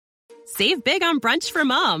Save big on brunch for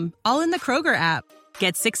mom, all in the Kroger app.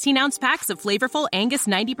 Get 16-ounce packs of flavorful Angus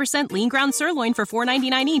 90% lean ground sirloin for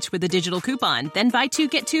 $4.99 each with a digital coupon. Then buy 2,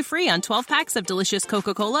 get 2 free on 12 packs of delicious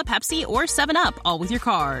Coca-Cola, Pepsi, or 7-Up, all with your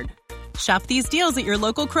card. Shop these deals at your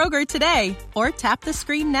local Kroger today, or tap the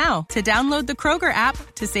screen now to download the Kroger app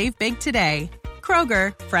to save big today.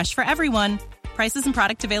 Kroger, fresh for everyone. Prices and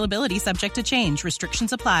product availability subject to change.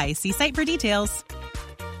 Restrictions apply. See site for details.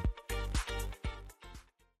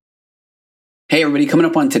 Hey everybody, coming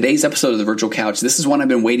up on today's episode of The Virtual Couch, this is one I've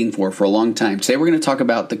been waiting for a long time. Today we're going to talk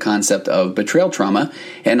about the concept of betrayal trauma,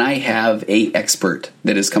 and I have an expert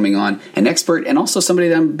that is coming on. An expert and also somebody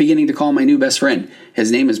that I'm beginning to call my new best friend.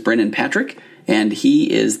 His name is Brannon Patrick, and he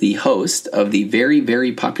is the host of the very,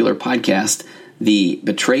 very popular podcast, The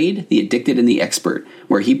Betrayed, The Addicted, and The Expert,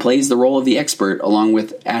 where he plays the role of the expert along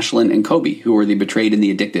with Ashlyn and Kobe, who are the betrayed and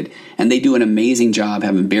the addicted. And they do an amazing job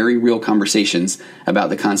having very real conversations about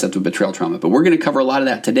the concept of betrayal trauma. But we're going to cover a lot of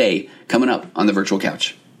that today, coming up on The Virtual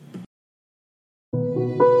Couch.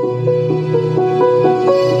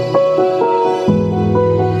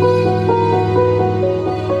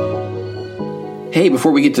 Hey,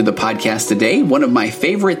 before we get to the podcast today, one of my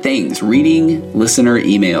favorite things, reading listener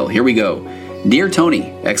email. Here we go. Dear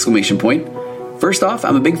Tony, exclamation point. First off,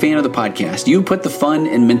 I'm a big fan of the podcast. You put the fun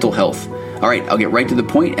in mental health. All right, I'll get right to the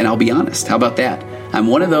point and I'll be honest. How about that? I'm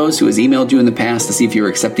one of those who has emailed you in the past to see if you're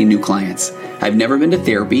accepting new clients. I've never been to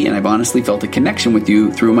therapy and I've honestly felt a connection with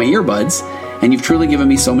you through my earbuds, and you've truly given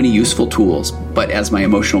me so many useful tools. But as my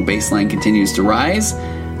emotional baseline continues to rise,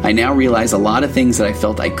 I now realize a lot of things that I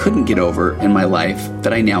felt I couldn't get over in my life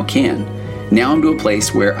that I now can. Now I'm to a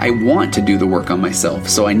place where I want to do the work on myself,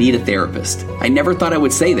 so I need a therapist. I never thought I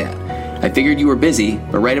would say that. I figured you were busy,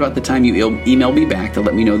 but right about the time you emailed me back to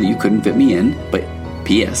let me know that you couldn't fit me in, but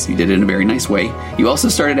P.S., you did it in a very nice way, you also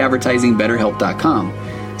started advertising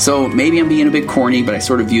BetterHelp.com. So maybe I'm being a bit corny, but I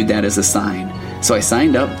sort of viewed that as a sign. So I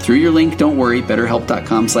signed up through your link, don't worry,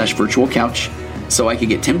 BetterHelp.com/virtualcouch. So I could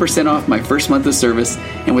get 10% off my first month of service,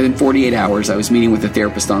 and within 48 hours, I was meeting with a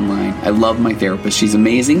therapist online. I love my therapist. She's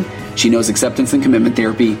amazing. She knows acceptance and commitment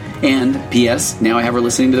therapy, and P.S., now I have her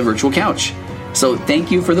listening to The Virtual Couch. So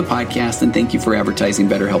thank you for the podcast, and thank you for advertising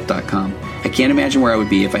BetterHelp.com. I can't imagine where I would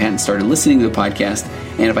be if I hadn't started listening to the podcast,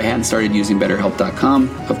 and if I hadn't started using BetterHelp.com,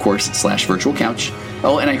 of course, /Virtual Couch.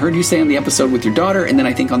 Oh, and I heard you say on the episode with your daughter, and then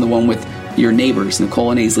I think on the one with your neighbors, Nicole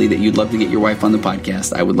and Aisley, that you'd love to get your wife on the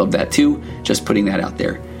podcast. I would love that too. Just putting that out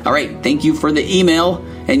there. All right. Thank you for the email.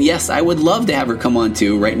 And yes, I would love to have her come on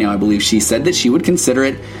too. Right now, I believe she said that she would consider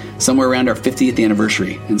it somewhere around our 50th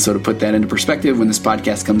anniversary. And so to put that into perspective, when this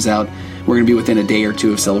podcast comes out, we're going to be within a day or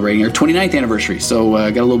two of celebrating our 29th anniversary. So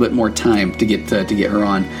got a little bit more time to get her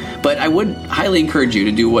on. But I would highly encourage you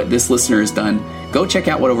to do what this listener has done. Go check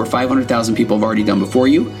out what over 500,000 people have already done before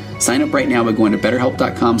you. Sign up right now by going to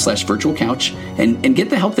BetterHelp.com/virtualcouch and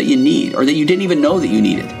get the help that you need or that you didn't even know that you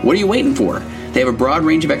needed. What are you waiting for? They have a broad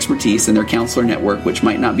range of expertise in their counselor network, which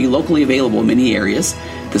might not be locally available in many areas.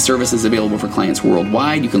 The service is available for clients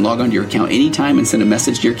worldwide. You can log onto your account anytime and send a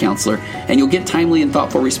message to your counselor, and you'll get timely and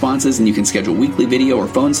thoughtful responses, and you can schedule weekly video or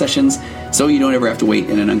phone sessions so you don't ever have to wait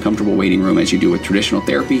in an uncomfortable waiting room as you do with traditional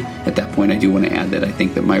therapy. At that point, I do want to add that I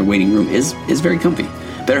think that my waiting room is very comfy.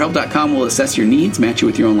 BetterHelp.com will assess your needs, match you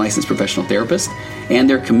with your own licensed professional therapist, and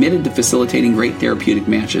they're committed to facilitating great therapeutic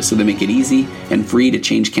matches, so they make it easy and free to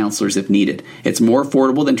change counselors if needed. It's more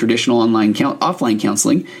affordable than traditional offline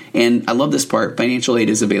counseling, and I love this part, financial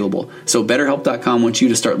aid is available. So BetterHelp.com wants you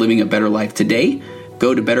to start living a better life today.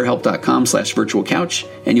 Go to BetterHelp.com/virtualcouch,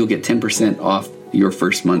 and you'll get 10% off your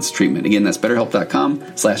first month's treatment. Again, that's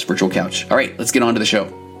BetterHelp.com/virtualcouch. All right, let's get on to the show.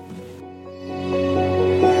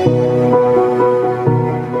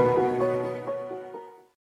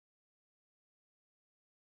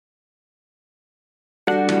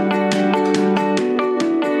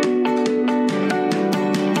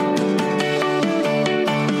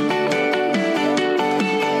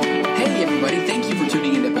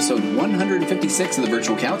 Of the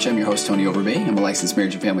Virtual Couch. I'm your host, Tony Overbay. I'm a licensed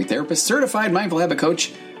marriage and family therapist, certified mindful habit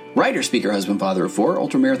coach, writer, speaker, husband, father of 4,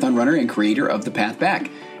 ultramarathon runner, and creator of The Path Back,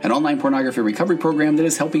 an online pornography recovery program that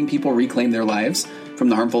is helping people reclaim their lives from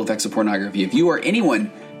the harmful effects of pornography. If you or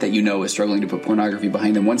anyone that you know is struggling to put pornography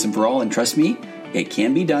behind them once and for all, and trust me, it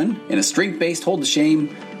can be done in a strength-based, hold the shame,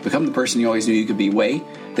 become the person you always knew you could be way,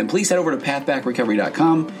 then please head over to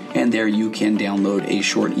pathbackrecovery.com, and there you can download a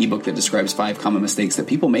short ebook that describes 5 common mistakes that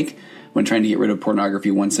people make when trying to get rid of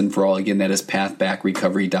pornography once and for all. Again, that is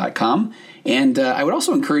pathbackrecovery.com. And I would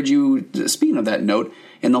also encourage you, speaking of that note,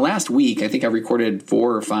 in the last week, I think I recorded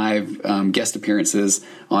 4 or 5 guest appearances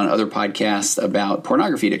on other podcasts about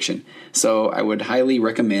pornography addiction. So I would highly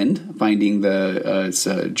recommend finding it's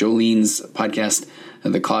Jolene's podcast,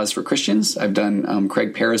 The Cause for Christians. I've done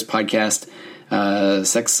Craig Parra's podcast,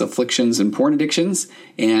 Sex Afflictions and Porn Addictions,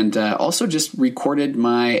 and also just recorded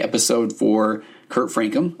my episode for Kurt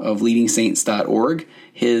Frankum of leadingsaints.org,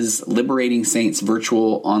 his Liberating Saints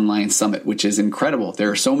virtual online summit, which is incredible.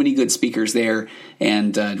 There are so many good speakers there,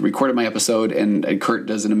 and recorded my episode, and Kurt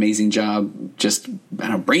does an amazing job just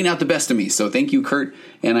bringing out the best of me. So thank you, Kurt,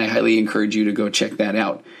 and I highly encourage you to go check that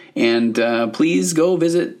out. And please go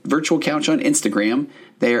visit Virtual Couch on Instagram.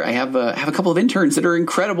 There, I have a couple of interns that are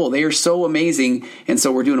incredible. They are so amazing, and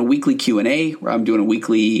so we're doing a weekly Q&A. Where I'm doing a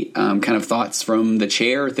weekly kind of thoughts from the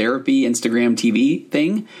chair, therapy, Instagram, TV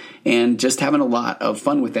thing, and just having a lot of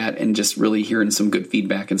fun with that, and just really hearing some good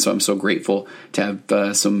feedback. And so I'm so grateful to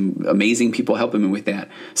have some amazing people helping me with that.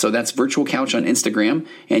 So that's Virtual Couch on Instagram,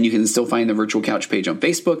 and you can still find the Virtual Couch page on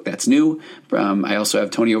Facebook. That's new. I also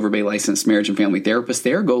have Tony Overbay, licensed marriage and family therapist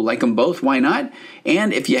there. Go like them both. Why not?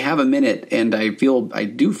 And if you have a minute, and I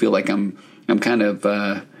do feel like I'm kind of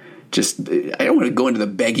I don't want to go into the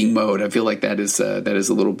begging mode. I feel like that is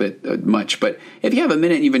a little bit much. But if you have a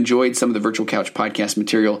minute and you've enjoyed some of the Virtual Couch podcast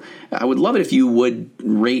material, I would love it if you would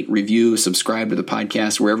rate, review, subscribe to the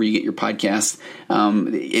podcast wherever you get your podcasts.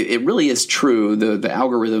 It really is true. The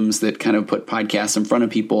algorithms that kind of put podcasts in front of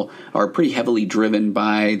people are pretty heavily driven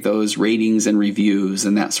by those ratings and reviews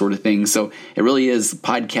and that sort of thing. So it really is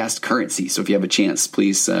podcast currency. So if you have a chance,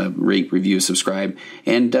 please rate, review, subscribe,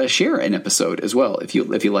 and share an episode as well if you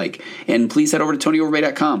like. And please head over to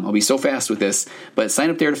TonyOverbay.com. I'll be so fast with this, but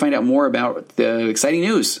sign up there to find out more about the exciting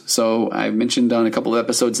news. So I've mentioned on a couple of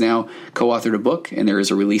episodes now, co-authored a book, and there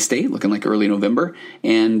is a release date looking like early November,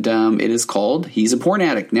 and it is called He's a Porn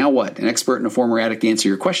Addict, Now What? An expert and a former addict answer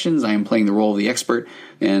your questions. I am playing the role of the expert,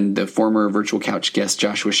 and the former Virtual Couch guest,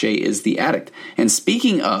 Joshua Shea, is the addict. And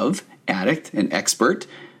speaking of addict and expert,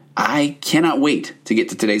 I cannot wait to get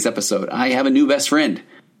to today's episode. I have a new best friend.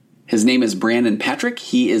 His name is Brannon Patrick.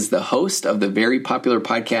 He is the host of the very popular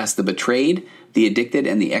podcast, The Betrayed, The Addicted,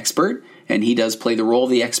 and The Expert. And he does play the role of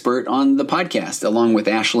the expert on the podcast, along with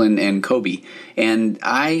Ashlyn and Kobe. And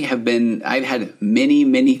I've had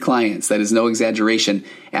many clients, that is no exaggeration,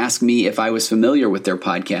 ask me if I was familiar with their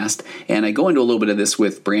podcast. And I go into a little bit of this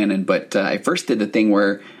with Brannon, but I first did the thing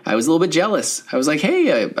where I was a little bit jealous. I was like,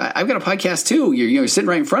 hey, I've got a podcast too. You're sitting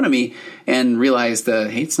right in front of me, and realized,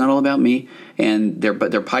 hey, it's not all about me. And their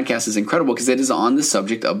podcast is incredible because it is on the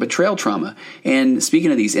subject of betrayal trauma. And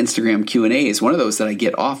speaking of these Instagram Q&As, one of those that I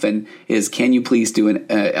get often is, can you please do an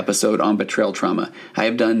episode on betrayal trauma? I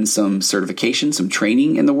have done some certification, some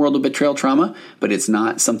training in the world of betrayal trauma, but it's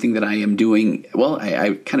not something that I am doing. Well,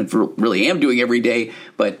 I kind of really am doing every day,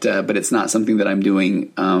 but it's not something that I'm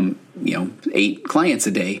doing 8 clients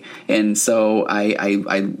a day. And so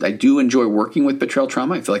I do enjoy working with betrayal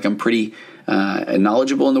trauma. I feel like I'm pretty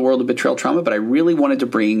knowledgeable in the world of betrayal trauma, but I really wanted to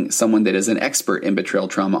bring someone that is an expert in betrayal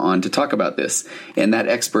trauma on to talk about this. And that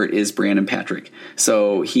expert is Brannon Patrick.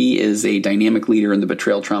 So he is a dynamic leader in the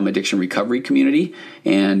betrayal trauma addiction recovery community,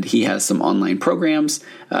 and he has some online programs.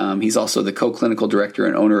 He's also the co-clinical director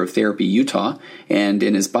and owner of Therapy Utah. And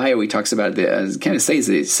in his bio, he talks about says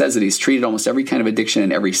that he's treated almost every kind of addiction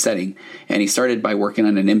in every setting. And he started by working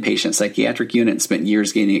on an inpatient psychiatric unit and spent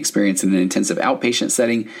years gaining experience in an intensive outpatient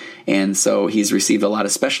setting. And so he's received a lot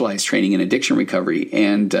of specialized training in addiction recovery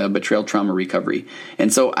and betrayal trauma recovery.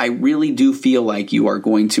 And so I really do feel like you are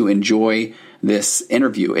going to enjoy this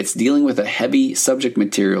interview. It's dealing with a heavy subject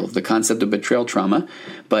material, the concept of betrayal trauma,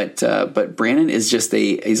 but Brannon is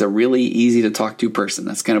he's a really easy to talk to person.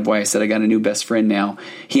 That's kind of why I said I got a new best friend now.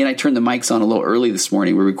 He and I turned the mics on a little early this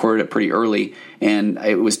morning. We recorded it pretty early, and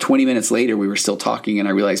it was 20 minutes later we were still talking, and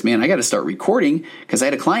I realized, man, I got to start recording because I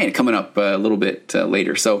had a client coming up a little bit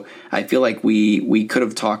later. So I feel like we could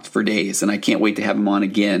have talked for days, and I can't wait to have him on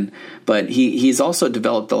again. But he's also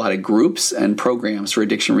developed a lot of groups and programs for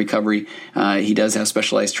addiction recovery. He does have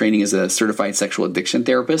specialized training as a certified sexual addiction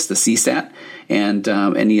therapist, the CSAT,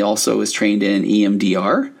 and he also is trained in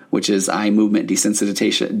EMDR, which is eye movement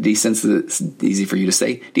desensitization, easy for you to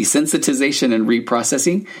say, desensitization and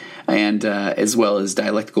reprocessing, and as well as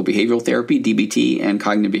dialectical behavioral therapy, DBT, and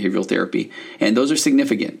cognitive behavioral therapy. And those are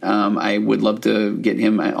significant. I would love to get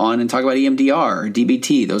him on and talk about EMDR or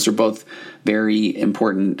DBT. Those are both very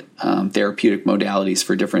important therapeutic modalities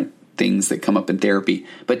for different things that come up in therapy.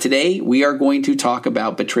 But today we are going to talk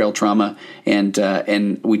about betrayal trauma, and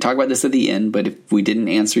we talk about this at the end. But if we didn't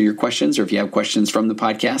answer your questions, or if you have questions from the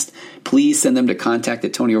podcast, please send them to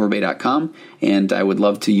contact@tonyoverbay.com, and I would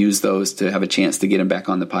love to use those to have a chance to get him back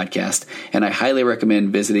on the podcast. And I highly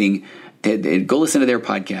recommend visiting. Go listen to their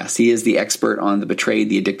podcast. He is the expert on the betrayed,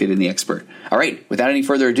 the addicted, and the expert. All right, without any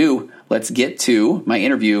further ado, let's get to my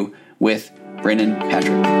interview with Brannon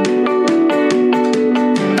Patrick.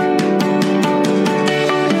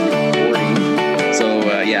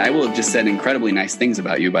 I will have just said incredibly nice things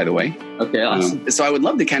about you, by the way. Okay, awesome. So I would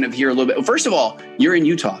love to kind of hear a little bit. First of all, you're in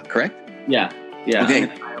Utah, correct? Yeah.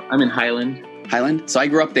 Okay. I'm in Highland. Highland. So I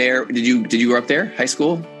grew up there. Did you grow up there? High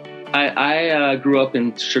school? I grew up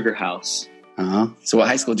in Sugar House. So what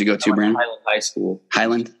high school did you go to, Brannon? Highland High School.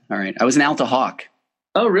 Highland. All right. I was an Alta Hawk.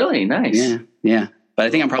 Oh, really? Nice. Yeah. But I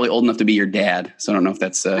think I'm probably old enough to be your dad, so I don't know if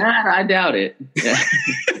that's. I doubt it. Yeah.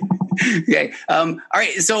 Okay. All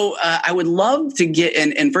right. So I would love to get,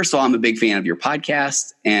 and first of all, I'm a big fan of your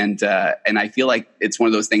podcast, and I feel like it's one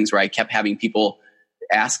of those things where I kept having people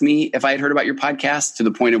ask me if I had heard about your podcast, to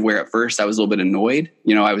the point of where at first I was a little bit annoyed.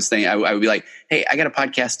 I was saying, I would be like, hey, I got a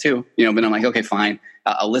podcast too, but I'm like, okay, fine.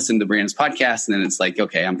 I'll listen to Brandon's podcast. And then it's like,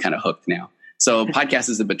 okay, I'm kind of hooked now. So podcast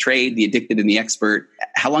is the betrayed, the addicted, and the expert.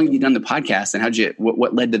 How long have you done the podcast, and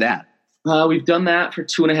what led to that? We've done that for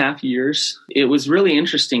 2.5 years. It was really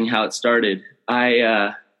interesting how it started.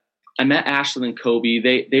 I met Ashlyn and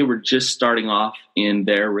Kobe. They were just starting off in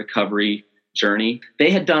their recovery journey.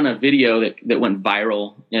 They had done a video that went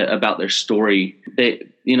viral about their story.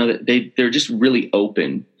 They're just really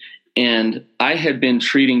open. And I had been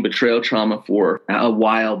treating betrayal trauma for a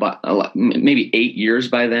while, but maybe 8 years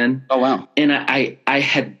by then. Oh, wow. And I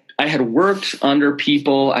had worked under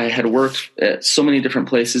people. I had worked at so many different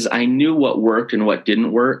places. I knew what worked and what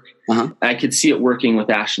didn't work. Uh-huh. I could see it working with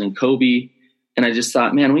Ashlyn and Kobe. And I just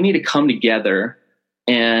thought, man, we need to come together,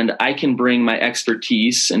 and I can bring my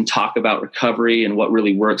expertise and talk about recovery and what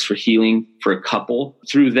really works for healing for a couple.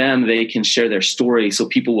 Through them, they can share their story so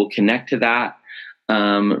people will connect to that,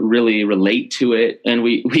 really relate to it. And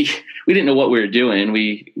we didn't know what we were doing.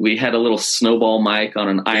 We had a little snowball mic on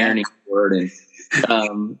an ironing board, and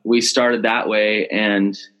we started that way.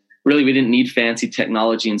 And really, we didn't need fancy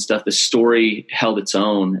technology and stuff. The story held its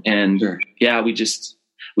own. And sure.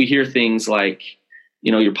 We hear things like,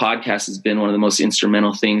 your podcast has been one of the most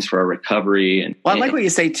instrumental things for our recovery. And I like what you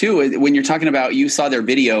say too, when you're talking about, you saw their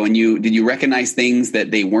video and did you recognize things that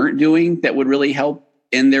they weren't doing that would really help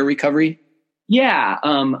in their recovery? Yeah.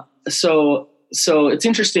 So it's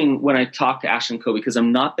interesting when I talk to Ashlyn and Kobe, because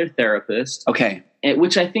I'm not their therapist. Okay.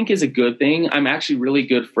 Which I think is a good thing. I'm actually really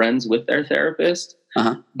good friends with their therapist.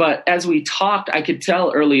 Uh-huh. But as we talked, I could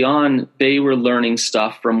tell early on they were learning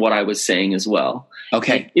stuff from what I was saying as well.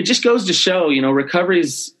 Okay. It just goes to show, recovery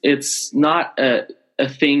it's not a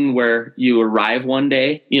thing where you arrive one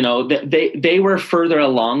day. They were further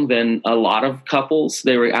along than a lot of couples.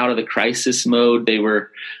 They were out of the crisis mode. They were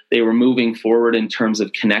moving forward in terms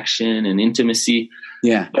of connection and intimacy.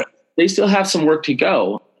 Yeah. But they still have some work to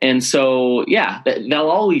go. And so, they'll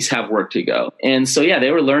always have work to go. And so, they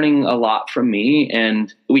were learning a lot from me,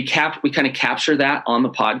 and we kind of capture that on the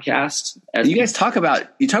podcast. You guys talk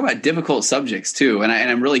about difficult subjects too. And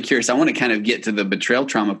I'm really curious. I want to kind of get to the betrayal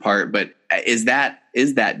trauma part, but is that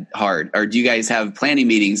hard? Or do you guys have planning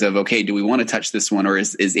meetings of, okay, do we want to touch this one, or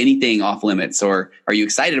is anything off limits, or are you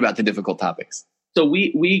excited about the difficult topics? So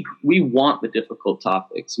we want the difficult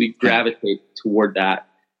topics. We gravitate toward that.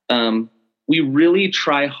 We really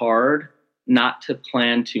try hard not to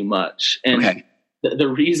plan too much. And okay. the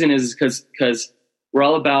reason is because we're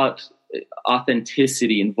all about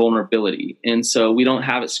authenticity and vulnerability. And so we don't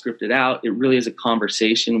have it scripted out. It really is a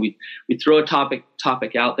conversation. We throw a topic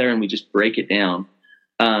out there and we just break it down.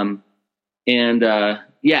 There's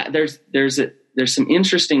some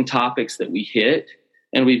interesting topics that we hit,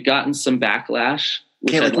 and we've gotten some backlash.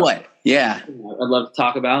 Okay, like what? Yeah. I'd love to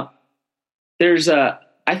talk about.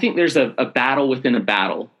 I think there's a battle within a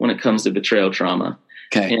battle when it comes to betrayal trauma.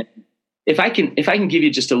 Okay. And if I can give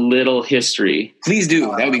you just a little history. Please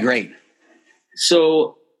do. That would be great.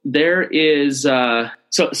 So there is, so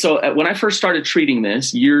when I first started treating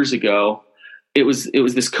this years ago, it was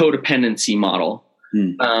this codependency model.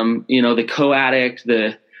 The co-addict,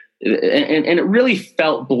 and it really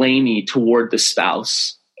felt blamey toward the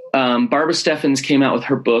spouse. Barbara Steffens came out with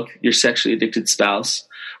her book, Your Sexually Addicted Spouse,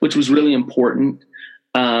 which was really important.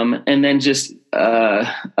 And then just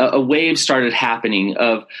a wave started happening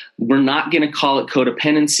of, we're not going to call it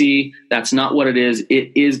codependency. That's not what it is.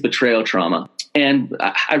 It is betrayal trauma. And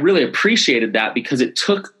I really appreciated that, because it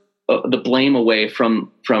took the blame away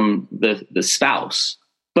from the spouse.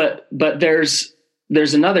 But there's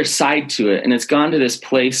another side to it, and it's gone to this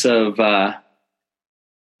place of,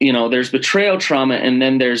 there's betrayal trauma, and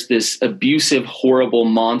then there's this abusive, horrible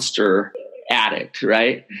monster addict,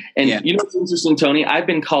 right? And you know what's interesting, Tony? I've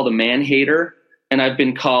been called a man hater, and I've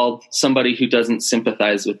been called somebody who doesn't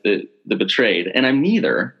sympathize with the betrayed, and I'm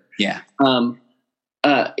neither. Yeah.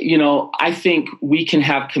 I think we can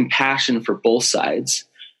have compassion for both sides.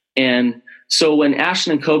 And so when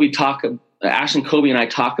Ashton and Kobe and I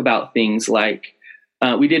talk about things like,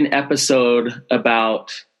 we did an episode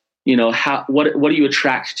about, what do you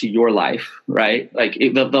attract to your life, right? Like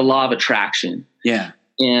the law of attraction. Yeah.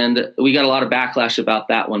 And we got a lot of backlash about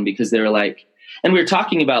that one because they were like, and we were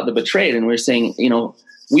talking about the betrayed, and we were saying,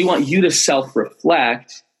 we want you to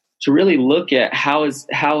self-reflect, to really look at how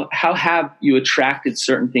have you attracted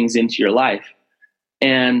certain things into your life.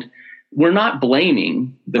 And we're not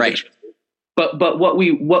blaming the betrayed, but what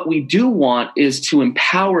we do want is to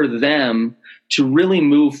empower them to really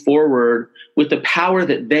move forward with the power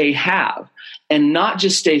that they have, and not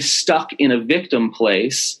just stay stuck in a victim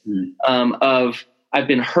place of I've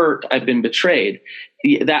been hurt, I've been betrayed.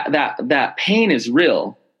 That pain is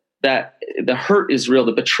real, that the hurt is real,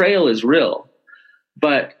 the betrayal is real.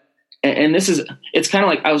 But it's kind of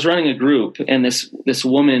like I was running a group, and this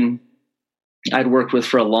woman I'd worked with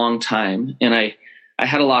for a long time, and I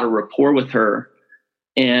had a lot of rapport with her,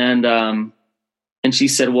 and she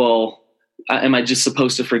said, well, am I just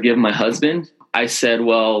supposed to forgive my husband? I said,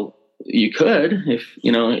 well, you could, if,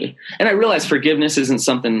 and I realized forgiveness isn't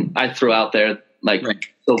something I throw out there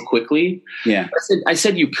so quickly. Yeah. I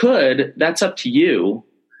said, you could, that's up to you.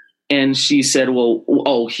 And she said,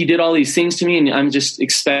 well, he did all these things to me, and I'm just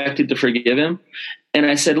expected to forgive him. And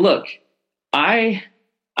I said, look, I'm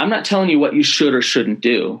not telling you what you should or shouldn't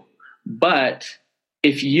do, but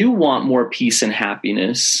if you want more peace and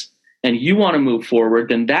happiness and you want to move forward,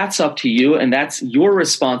 then that's up to you. And that's your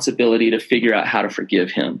responsibility to figure out how to forgive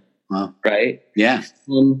him. Wow. Right. Yeah.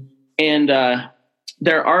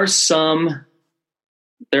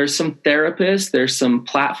 There's some therapists, there's some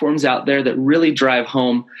platforms out there that really drive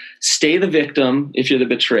home, stay the victim if you're the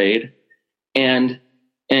betrayed, and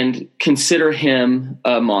consider him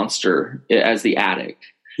a monster as the addict.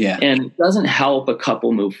 Yeah. And it doesn't help a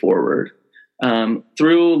couple move forward. I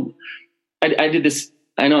did this,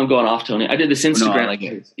 I know I'm going off, Tony. I did this Instagram. I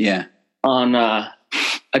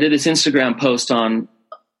did this Instagram post on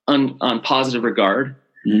positive regard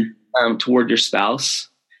toward your spouse.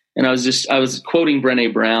 And I was quoting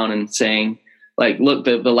Brené Brown and saying, like, look,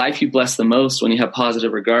 the life you bless the most when you have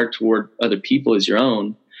positive regard toward other people is your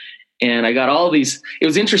own. And I got all these, it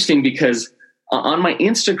was interesting because on my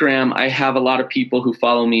Instagram, I have a lot of people who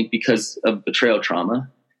follow me because of betrayal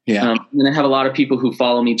trauma. Yeah. And I have a lot of people who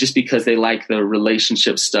follow me just because they like the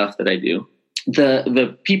relationship stuff that I do.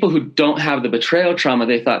 The people who don't have the betrayal trauma,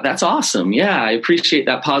 they thought, that's awesome. Yeah, I appreciate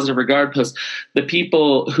that positive regard post. The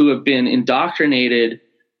people who have been indoctrinated,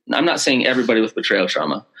 I'm not saying everybody with betrayal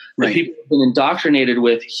trauma, but people who have been indoctrinated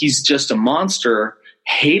with, he's just a monster,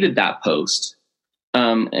 hated that post.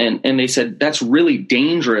 And they said, that's really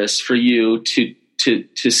dangerous for you to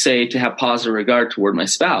say, to have positive regard toward my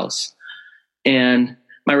spouse. And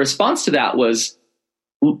my response to that was,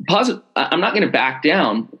 positive. I'm not going to back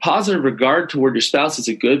down. Positive regard toward your spouse is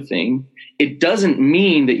a good thing. It doesn't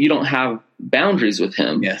mean that you don't have boundaries with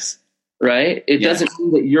him. Yes. Right. It doesn't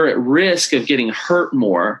mean that you're at risk of getting hurt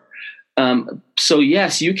more. So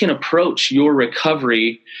yes, you can approach your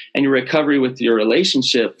recovery and your recovery with your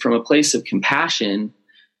relationship from a place of compassion,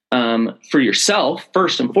 for yourself,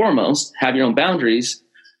 first and foremost, have your own boundaries,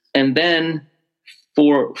 and then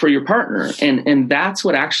for your partner. And that's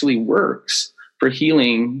what actually works for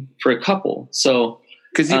healing for a couple. So,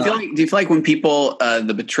 because do you feel like when people,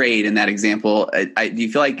 the betrayed in that example, do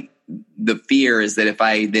you feel like the fear is that if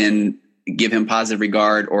I then give him positive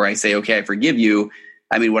regard, or I say, okay, I forgive you,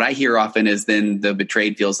 I mean, what I hear often is then the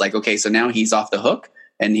betrayed feels like, okay, so now he's off the hook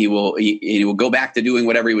and he will go back to doing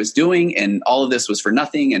whatever he was doing. And all of this was for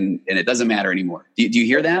nothing. And it doesn't matter anymore. Do you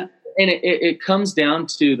hear that? And it comes down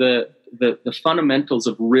to the fundamentals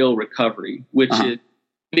of real recovery, which is,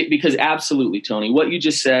 because absolutely, Tony, what you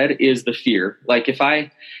just said is the fear. Like if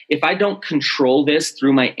I don't control this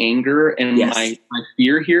through my anger and my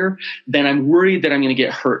fear here, then I'm worried that I'm going to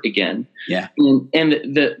get hurt again. Yeah. And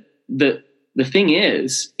the thing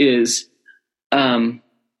is, I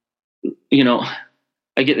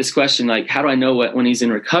get this question, like, how do I know when he's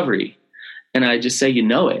in recovery? And I just say, you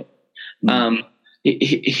know it.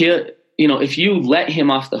 If you let him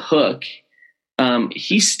off the hook,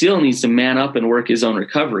 he still needs to man up and work his own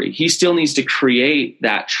recovery. He still needs to create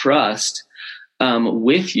that trust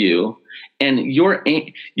with you. And your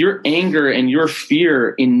anger and your fear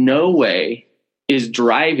in no way is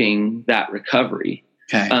driving that recovery.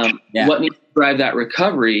 Okay. What needs to drive that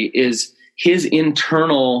recovery is his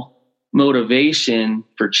internal motivation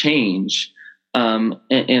for change.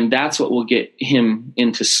 And that's what will get him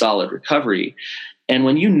into solid recovery. And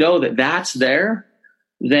when you know that that's there,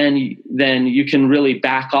 then you can really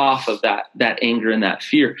back off of that anger and that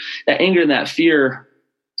fear. That anger and that fear,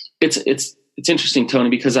 it's interesting, Tony,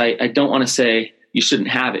 because I don't want to say you shouldn't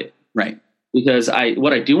have it. Right. Because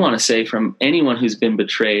what I do want to say from anyone who's been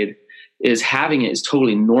betrayed is having it is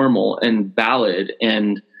totally normal and valid,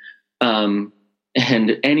 and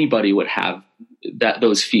anybody would have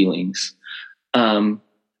those feelings.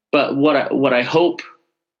 But what I hope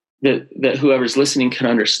that whoever's listening can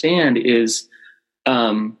understand is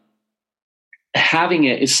having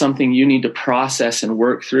it is something you need to process and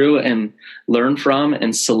work through and learn from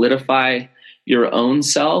and solidify your own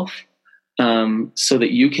self, so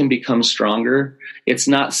that you can become stronger. It's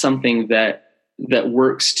not something that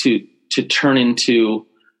works to turn into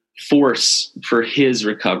force for his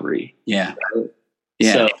recovery. Yeah.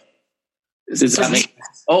 Yeah. So, does that make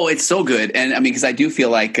sense? Oh, it's so good. And I mean, because I do feel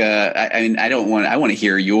like I want to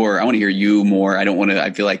hear you more.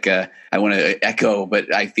 I feel like I want to echo,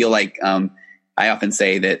 but I feel like I often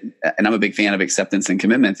say that, and I'm a big fan of acceptance and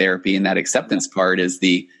commitment therapy, and that acceptance part is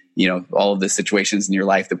all of the situations in your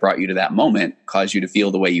life that brought you to that moment caused you to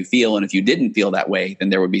feel the way you feel. And if you didn't feel that way, then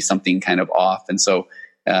there would be something kind of off. And so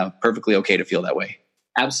perfectly okay to feel that way.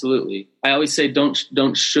 Absolutely. I always say,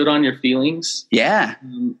 don't shoot on your feelings. Yeah.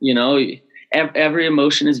 Every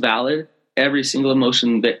emotion is valid. Every single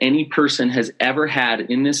emotion that any person has ever had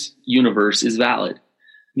in this universe is valid.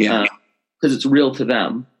 Yeah. Because it's real to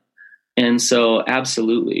them. And so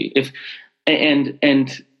absolutely.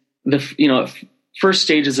 First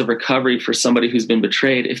stages of recovery for somebody who's been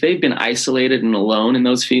betrayed, if they've been isolated and alone in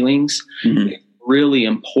those feelings, it's really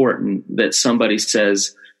important that somebody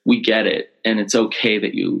says, we get it. And it's okay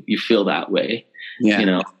that you feel that way.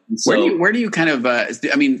 Yeah. So, where do you kind of,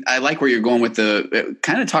 I like where you're going with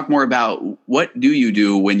kind of talk more about what do you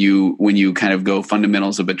do when you kind of go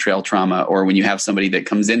fundamentals of betrayal trauma, or when you have somebody that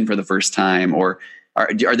comes in for the first time, or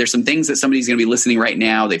are there some things that somebody's going to be listening right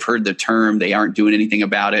now? They've heard the term, they aren't doing anything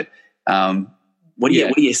about it. What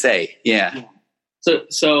do you say? Yeah.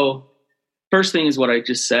 So first thing is what I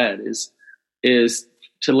just said is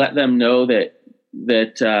to let them know that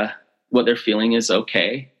what they're feeling is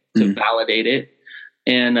okay, to validate it.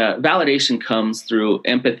 And validation comes through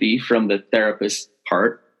empathy from the therapist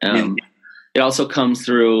part. It also comes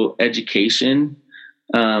through education.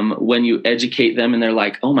 When you educate them and they're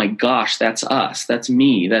like, oh my gosh, that's us. That's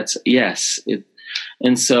me. That's yes.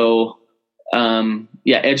 And so,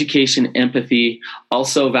 education, empathy.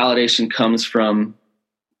 Also, validation comes from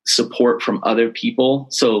support from other people.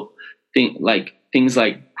 So things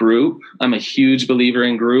like group. I'm a huge believer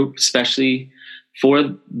in group, especially for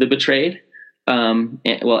the betrayed, and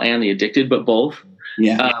the addicted, but both.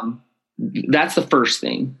 Yeah. That's the first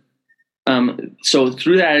thing. So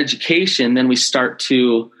through that education, then we start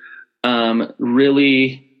to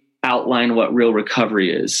really outline what real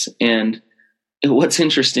recovery is. And what's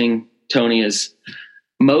interesting, Tony, is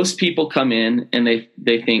most people come in and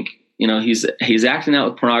they think, he's acting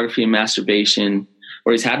out with pornography and masturbation,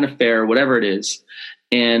 or he's had an affair, whatever it is,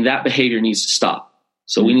 and that behavior needs to stop.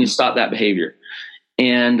 So we need to stop that behavior.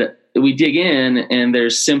 And we dig in, and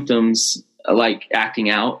there's symptoms like acting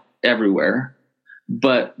out everywhere,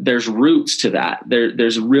 but there's roots to that.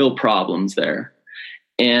 There's real problems there.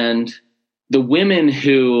 And the women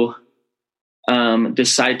who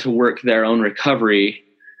decide to work their own recovery,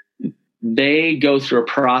 they go through a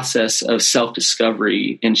process of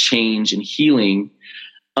self-discovery and change and healing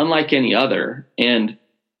unlike any other. And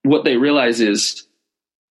what they realize is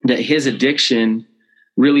that his addiction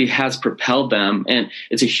really has propelled them, and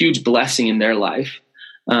it's a huge blessing in their life.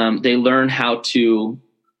 They learn how to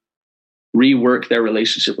rework their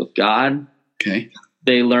relationship with God. Okay.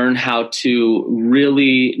 They learn how to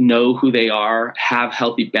really know who they are, have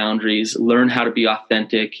healthy boundaries, learn how to be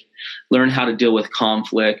authentic, learn how to deal with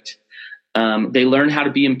conflict. They learn how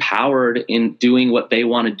to be empowered in doing what they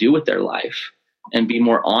want to do with their life and be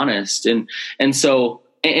more honest. And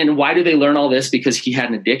why do they learn all this? Because he had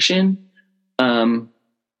an addiction.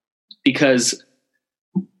 Because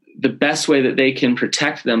the best way that they can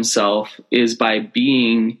protect themselves is by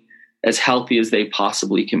being as healthy as they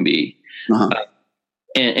possibly can be. Uh-huh.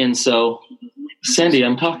 And so, Sandy,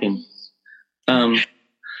 I'm talking.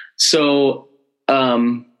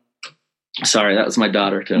 Sorry, that was my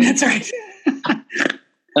daughter, Tony. That's right.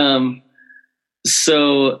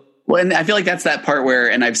 So, well, and I feel like that's that part where,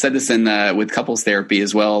 and I've said this in with couples therapy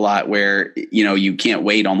as well a lot, where, you know, you can't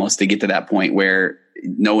wait almost to get to that point where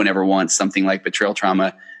no one ever wants something like betrayal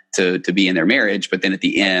trauma to be in their marriage. But then at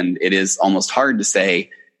the end, it is almost hard to say,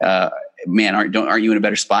 man, aren't you in a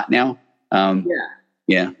better spot now?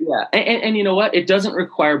 Yeah. And you know what? It doesn't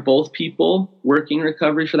require both people working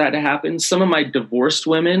recovery for that to happen. Some of my divorced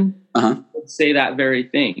women would say that very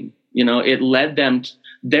thing. You know,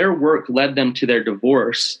 their work led them to their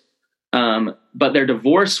divorce. But their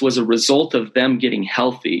divorce was a result of them getting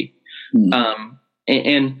healthy.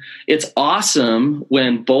 And it's awesome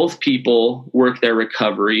when both people work their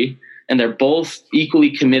recovery and they're both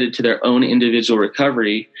equally committed to their own individual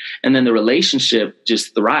recovery. And then the relationship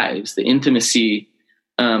just thrives. The intimacy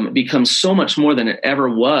becomes so much more than it ever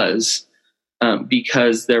was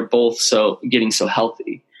because they're both getting so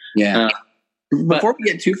healthy. Yeah. Before we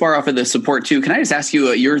get too far off of the support too, can I just ask you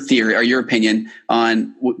your theory or your opinion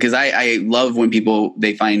on, because I love when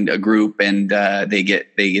they find a group and they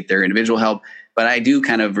get their individual help, but I do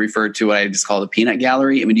kind of refer to what I just call the peanut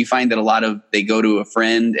gallery. I mean, do you find that they go to a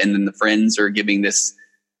friend and then the friends are giving this,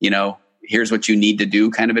 you know, here's what you need to do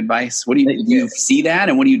kind of advice? Do you see that?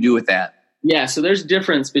 And what do you do with that? Yeah. So there's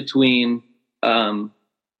difference between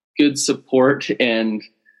good support and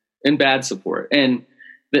bad support. And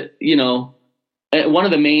you know, one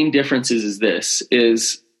of the main differences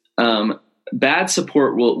is bad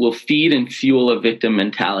support will feed and fuel a victim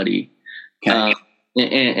mentality. Okay.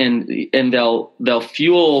 And they'll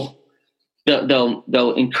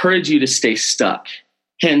encourage you to stay stuck.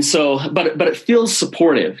 And so, but it feels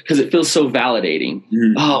supportive because it feels so validating.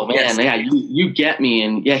 Oh man, yeah, you get me.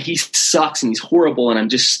 And yeah, he sucks and he's horrible and I'm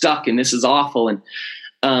just stuck and this is awful.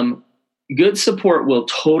 And good support will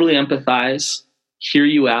totally empathize, hear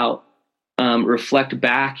you out, reflect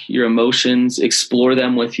back your emotions, explore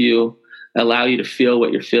them with you, allow you to feel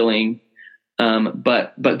what you're feeling.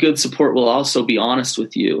 But good support will also be honest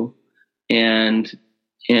with you and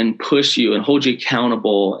push you and hold you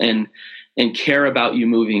accountable and care about you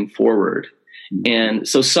moving forward. And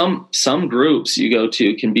so some groups you go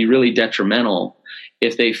to can be really detrimental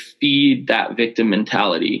if they feed that victim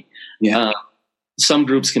mentality. Yeah. Some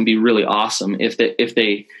groups can be really awesome if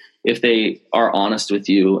they are honest with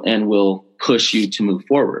you and will push you to move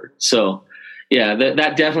forward. So yeah,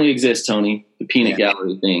 that definitely exists, Tony, the peanut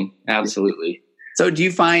gallery thing. Absolutely. So do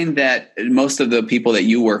you find that most of the people that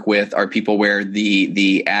you work with are people where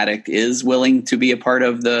the addict is willing to be a part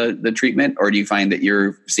of the treatment? Or do you find that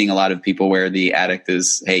you're seeing a lot of people where the addict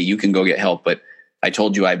is, hey, you can go get help, but I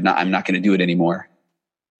told you I'm not going to do it anymore?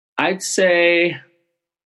 I'd say,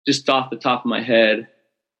 just off the top of my head,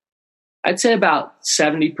 I'd say about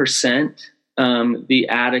 70% the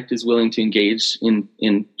addict is willing to engage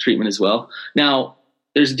in treatment as well. Now,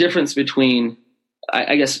 there's a difference between,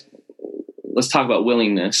 I guess, let's talk about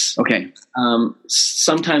willingness. Okay.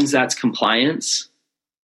 Sometimes that's compliance,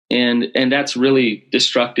 and that's really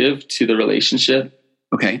destructive to the relationship.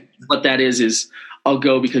 Okay. What that is I'll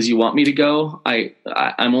go because you want me to go.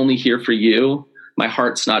 I'm only here for you. My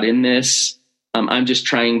heart's not in this. I'm just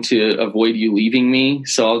trying to avoid you leaving me,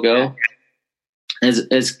 so I'll go.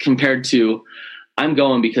 As compared to, I'm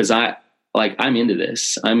going because I'm into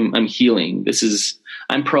this. I'm healing.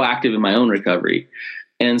 I'm proactive in my own recovery.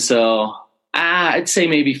 And so I'd say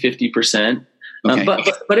maybe 50%. Okay.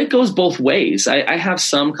 But it goes both ways. I have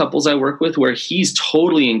some couples I work with where he's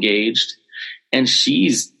totally engaged and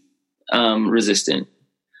she's resistant.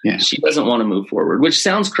 Yeah. She doesn't want to move forward, which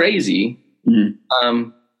sounds crazy. Mm-hmm.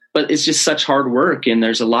 But it's just such hard work and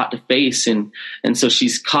there's a lot to face. And so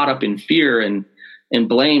she's caught up in fear and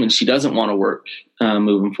blame, and she doesn't want to work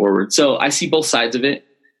moving forward. So I see both sides of it.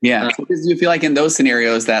 Yeah. Do you feel like in those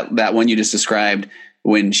scenarios that one you just described,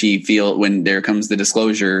 when there comes the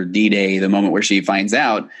disclosure D-Day, the moment where she finds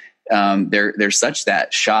out, there's such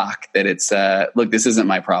that shock that it's, look, this isn't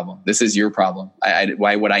my problem. This is your problem.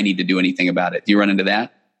 Why would I need to do anything about it? Do you run into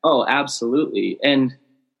that? Oh, absolutely. And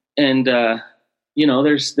you know,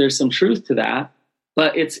 there's some truth to that,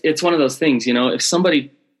 but it's one of those things, you know, if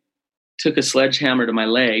somebody took a sledgehammer to my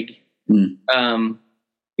leg, you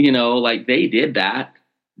know, like they did that,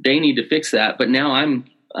 they need to fix that. But now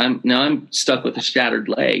I'm stuck with a shattered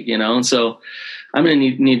leg, you know? And so I'm going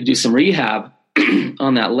to need to do some rehab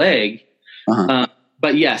on that leg. Uh-huh.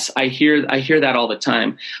 But yes, I hear that all the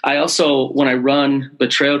time. I also, when I run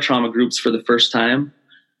betrayal trauma groups for the first time,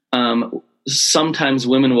 sometimes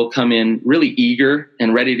women will come in really eager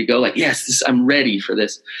and ready to go, like, yes, I'm ready for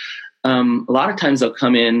this. A lot of times they'll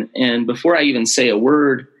come in and before I even say a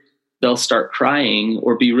word, they'll start crying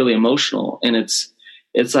or be really emotional. And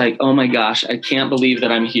it's like, oh my gosh, I can't believe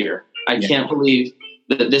that I'm here. I can't believe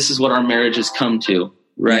that this is what our marriage has come to.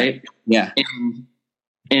 Right. Yeah.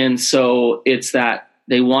 And so it's that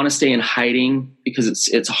they want to stay in hiding because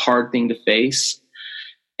it's a hard thing to face.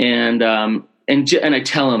 And I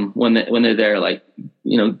tell them when they're there, like,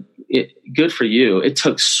 good for you. It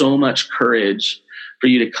took so much courage for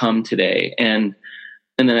you to come today. And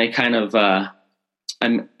then I kind of, I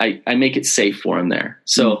make it safe for them there.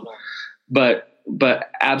 So, but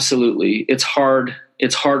absolutely, it's hard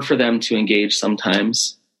for them to engage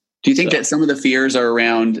sometimes. Do you think that some of the fears are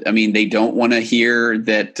around, I mean, they don't want to hear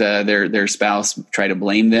that their spouse try to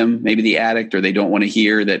blame them, maybe the addict, or they don't want to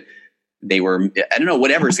hear that they were, I don't know,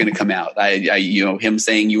 whatever's going to come out. Him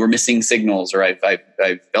saying you were missing signals, or I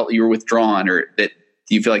felt you were withdrawn, or that.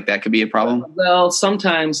 Do you feel like that could be a problem? Well,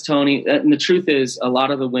 sometimes, Tony, and the truth is a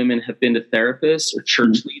lot of the women have been to therapists or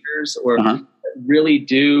church leaders or really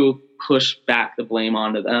do push back the blame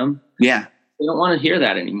onto them. Yeah. They don't want to hear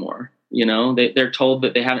that anymore. They're told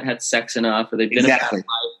that they haven't had sex enough, or they've been in a bad life,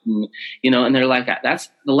 and they're like, that's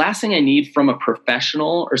the last thing I need from a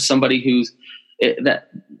professional or somebody who's I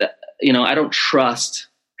don't trust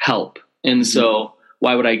help. And so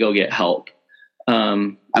why would I go get help?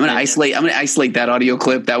 I'm going to isolate that audio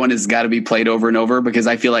clip. That one has got to be played over and over, because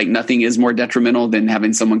I feel like nothing is more detrimental than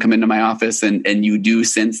having someone come into my office and you do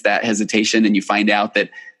sense that hesitation, and you find out that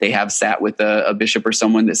they have sat with a bishop or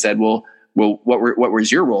someone that said, well, what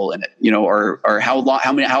was your role in it? Or how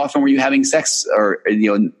often were you having sex? Or,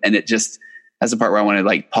 and it just, that's the part where I want to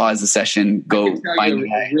like pause the session, go find a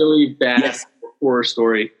really bad horror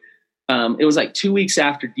story. It was like 2 weeks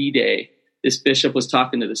after D-Day. This bishop was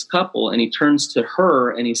talking to this couple, and he turns to her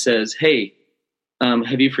and he says, hey,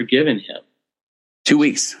 have you forgiven him? 2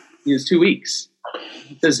 weeks. He was 2 weeks.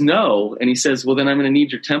 He says, no. And he says, well, then I'm going to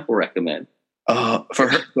need your temple recommend. For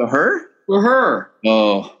her? For her.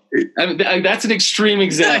 Oh. I mean, that's an extreme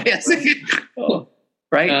example.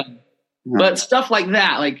 Right? But stuff like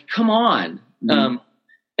that, like, come on.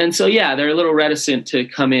 And so, they're a little reticent to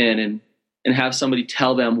come in and have somebody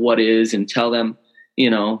tell them what is, and tell them,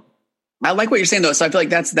 I like what you're saying, though. So I feel like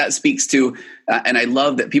that speaks to, and I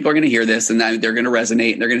love that people are going to hear this and they're going to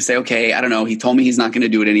resonate, and they're going to say, okay, I don't know. He told me he's not going to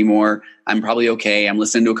do it anymore. I'm probably okay. I'm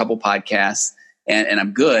listening to a couple podcasts and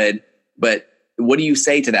I'm good. But what do you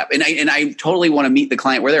say to that? And I totally want to meet the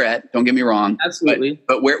client where they're at. Don't get me wrong. Absolutely.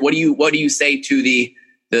 But what do you say to the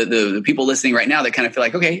people listening right now that kind of feel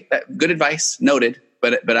like, okay, good advice, noted,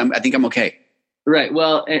 but I think I'm okay. Right.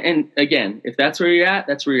 Well, and again, if that's where you're at,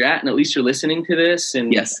 that's where you're at. And at least you're listening to this,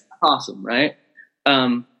 and yes. Awesome. Right.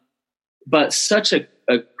 But such a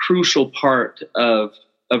crucial part of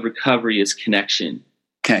recovery is connection.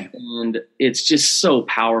 Okay. And it's just so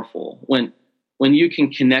powerful when you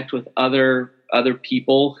can connect with other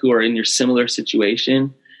people who are in your similar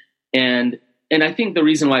situation. And I think the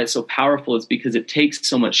reason why it's so powerful is because it takes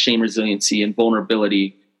so much shame, resiliency, and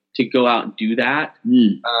vulnerability to go out and do that.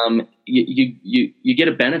 You get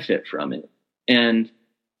a benefit from it. And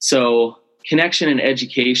so connection and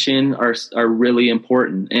education are really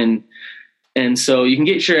important. And so you can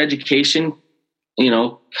get your education,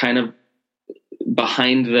 kind of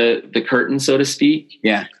behind the curtain, so to speak.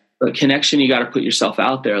 Yeah. But connection, you got to put yourself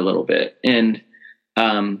out there a little bit. And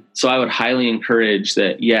so I would highly encourage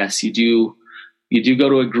that. Yes, you do go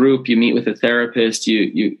to a group, you meet with a therapist,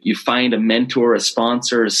 you find a mentor, a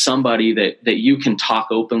sponsor, somebody that you can talk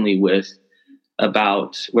openly with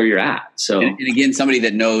about where you're at. So, and again, somebody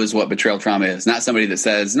that knows what betrayal trauma is, not somebody that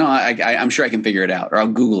says, no, I'm sure I can figure it out, or I'll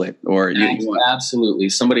Google it, or absolutely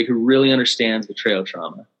somebody who really understands betrayal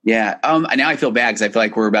trauma. Yeah. Now I feel bad because I feel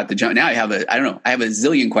like we're about to jump. Now I have a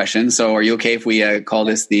zillion questions. So are you okay if we call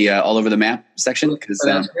this the all over the map section?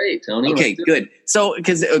 That's great, Tony. Okay, good. So,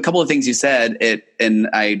 because a couple of things you said, and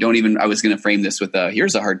I was going to frame this with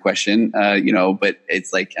here's a hard question, but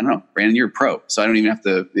it's like, I don't know, Brannon, you're a pro, so I don't even have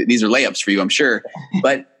to. These are layups for you, I'm sure.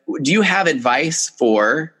 But do you have advice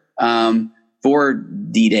for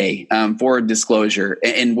D-Day, for disclosure,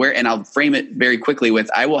 and I'll frame it very quickly with,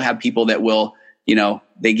 I will have people that will,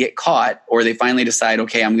 they get caught, or they finally decide,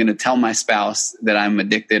 okay, I'm going to tell my spouse that I'm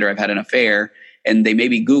addicted or I've had an affair, and they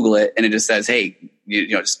maybe Google it and it just says, hey,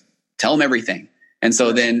 just tell them everything. And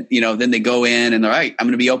so then they go in and they're right, I'm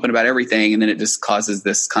going to be open about everything. And then it just causes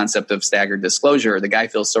this concept of staggered disclosure. The guy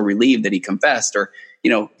feels so relieved that he confessed, or,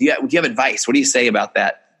 do you have advice? What do you say about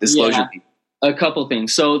that disclosure? Yeah, a couple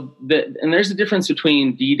things. So and there's a difference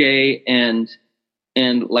between D-Day and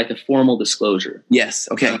like a formal disclosure. Yes.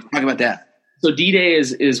 Okay. Talk about that. So D-Day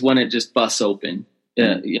is when it just busts open.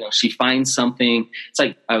 She finds something. It's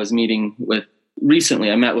like I was meeting with recently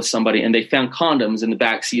I met with somebody and they found condoms in the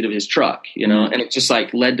back seat of his truck, and it just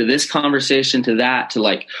like led to this conversation, to that, to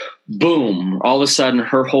like, boom, all of a sudden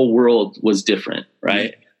her whole world was different.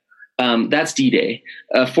 Right. That's D-Day.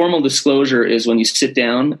 Formal disclosure is when you sit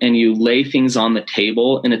down and you lay things on the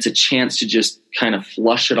table, and it's a chance to just kind of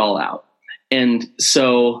flush it all out. And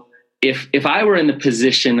so if I were in the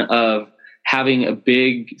position of having a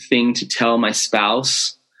big thing to tell my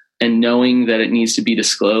spouse and knowing that it needs to be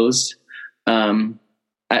disclosed,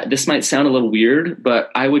 this might sound a little weird, but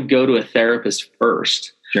I would go to a therapist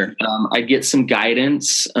first. Sure. I'd get some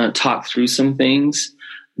guidance, talk through some things.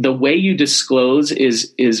 The way you disclose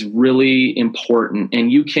is really important,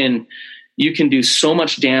 and you can do so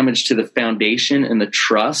much damage to the foundation and the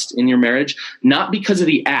trust in your marriage, not because of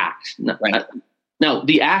the act. Right. Now,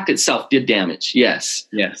 the act itself did damage. Yes.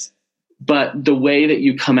 But the way that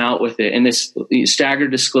you come out with it, and this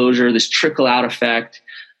staggered disclosure, this trickle out effect,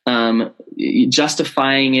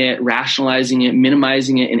 justifying it, rationalizing it,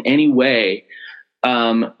 minimizing it in any way,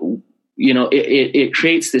 it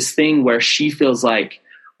creates this thing where she feels like,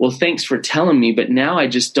 well, thanks for telling me, but now I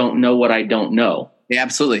just don't know what I don't know. Yeah,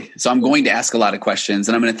 absolutely. So I'm going to ask a lot of questions,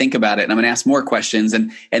 and I'm going to think about it, and I'm going to ask more questions.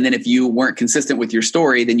 And then if you weren't consistent with your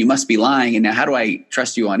story, then you must be lying. And now how do I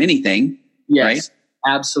trust you on anything? Yes, right?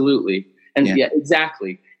 Absolutely. And yeah,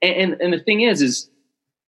 exactly. And the thing is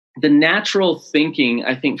the natural thinking,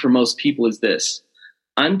 I think, for most people is this: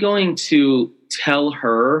 I'm going to tell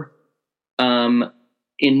her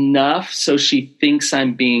enough so she thinks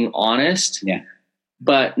I'm being honest,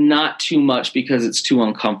 but not too much because it's too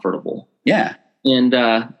uncomfortable. Yeah. And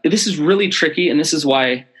this is really tricky. And this is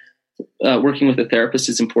why working with a therapist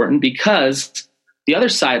is important, because the other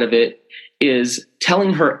side of it is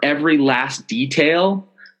telling her every last detail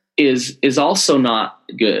is also not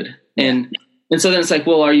good. And so then it's like,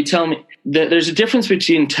 well, are you telling me that there's a difference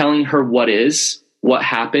between telling her what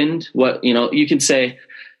happened, you can say,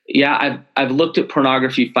 yeah, I've looked at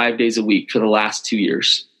pornography 5 days a week for the last 2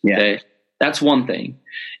 years. Yeah. Okay? That's one thing.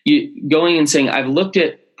 You going and saying, I've looked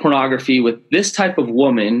at pornography with this type of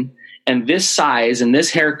woman and this size and this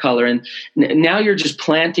hair color. And now you're just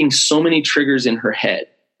planting so many triggers in her head.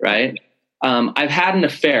 Right. I've had an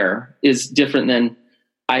affair is different than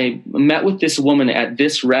I met with this woman at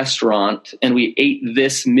this restaurant and we ate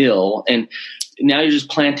this meal, and now you're just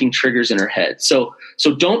planting triggers in her head. So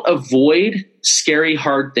don't avoid scary,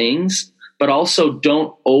 hard things, but also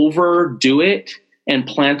don't overdo it and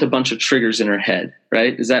plant a bunch of triggers in her head.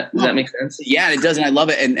 Right. Does that make sense? Yeah, it does. And I love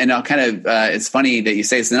it. And I'll kind of, it's funny that you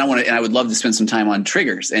say this, and I would love to spend some time on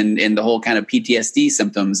triggers and the whole kind of PTSD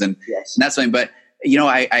symptoms and that's something. But,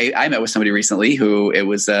 I met with somebody recently who it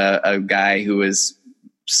was a guy who was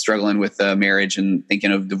struggling with marriage and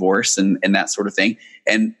thinking of divorce and that sort of thing.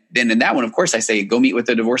 And then in that one, of course, I say, go meet with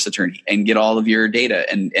a divorce attorney and get all of your data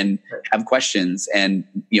and have questions and,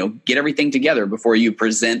 get everything together before you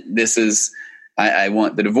present this as, I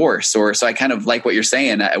want the divorce. So I kind of like what you're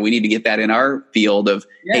saying. We need to get that in our field of,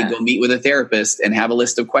 hey, go meet with a therapist and have a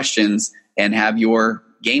list of questions and have your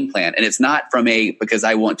game plan. And it's not from because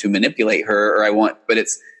I want to manipulate her but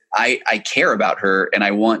it's, I care about her and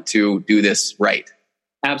I want to do this right.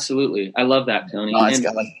 Absolutely. I love that, Tony.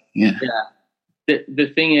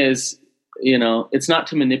 The thing is, it's not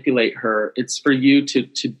to manipulate her. It's for you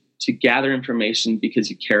to gather information because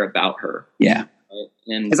you care about her. Yeah.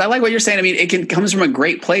 Because I like what you're saying. I mean, it comes from a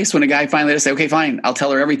great place when a guy finally does say, okay, fine, I'll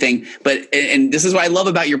tell her everything. And this is what I love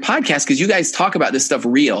about your podcast, because you guys talk about this stuff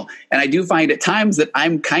real. And I do find at times that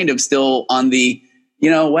I'm kind of still on the,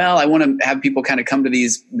 I want to have people kind of come to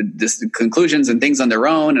these conclusions and things on their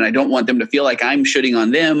own. And I don't want them to feel like I'm shitting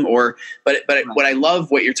on them but what I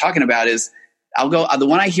love what you're talking about is the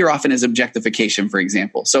one I hear often is objectification, for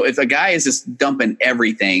example. So if a guy is just dumping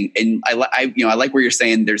everything, and I like where you're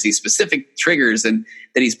saying there's these specific triggers and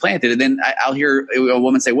that he's planted, and then I'll hear a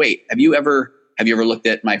woman say, "Wait, have you ever looked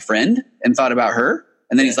at my friend and thought about her?"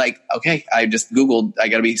 And then he's like, "Okay, I just Googled. I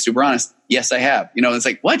got to be super honest. Yes, I have." It's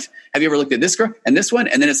like, "What? Have you ever looked at this girl and this one?"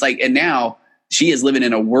 And then it's like, and now she is living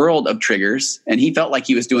in a world of triggers, and he felt like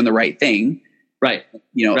he was doing the right thing. Right. I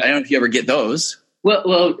don't know if you ever get those.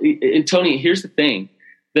 Well, Tony, here's the thing.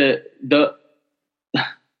 This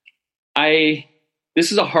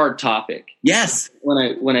is a hard topic. Yes. When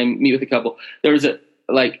I meet with a couple, there's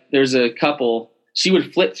a couple, she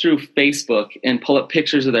would flip through Facebook and pull up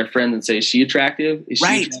pictures of their friends and say, is she attractive? Is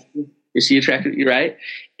she attractive? Is she attractive? You're right.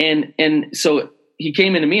 And so he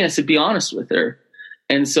came into me and I said, be honest with her.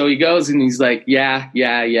 And so he goes and he's like, yeah.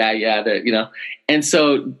 And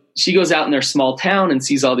so she goes out in their small town and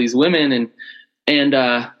sees all these women and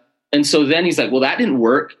And so then he's like, well, that didn't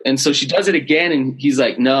work. And so she does it again. And he's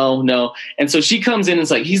like, no. And so she comes in and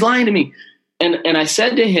is like, he's lying to me. And I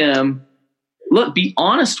said to him, look, be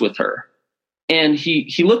honest with her. And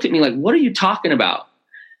he looked at me like, what are you talking about?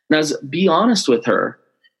 And I was, be honest with her.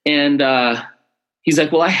 And he's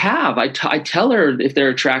like, well, I have. I tell her if they're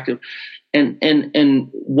attractive. And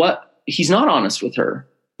what, he's not honest with her,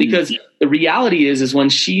 because the reality is when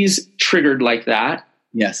she's triggered like that.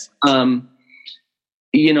 Yes.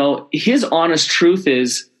 His honest truth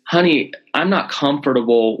is, honey, I'm not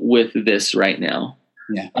comfortable with this right now.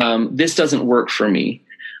 Yeah. This doesn't work for me.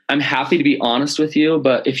 I'm happy to be honest with you,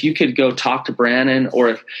 but if you could go talk to Brannon,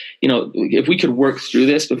 or if we could work through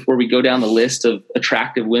this before we go down the list of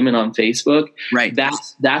attractive women on Facebook, right?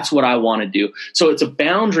 That's what I want to do. So it's a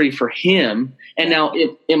boundary for him. And now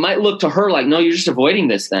it might look to her like, no, you're just avoiding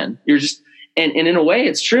this then. You're just, and in a way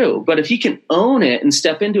it's true. But if he can own it and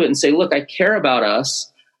step into it and say, look, I care about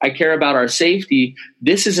us. I care about our safety.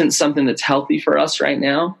 This isn't something that's healthy for us right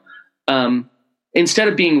now. Instead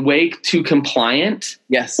of being way too compliant,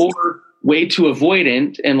 yes, or way too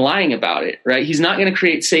avoidant and lying about it, right? He's not going to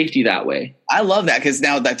create safety that way. I love that, because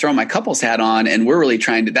now I throw my couples hat on, and we're really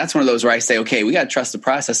trying to, that's one of those where I say, okay, we got to trust the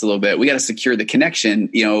process a little bit. We got to secure the connection,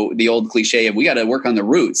 the old cliche of we got to work on the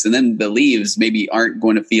roots, and then the leaves maybe aren't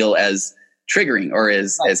going to feel as triggering or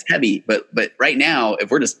as heavy. But right now,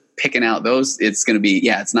 if we're just picking out those, it's going to be,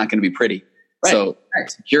 it's not going to be pretty. Right. So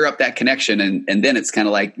secure up that connection. And then it's kind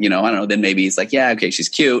of like, I don't know, then maybe it's like, yeah, okay, she's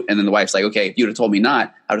cute. And then the wife's like, okay, if you'd have told me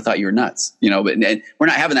not, I would have thought you were nuts, but and we're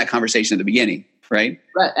not having that conversation at the beginning. Right.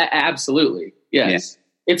 Right. Absolutely. Yes.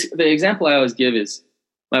 Yeah. It's the example I always give is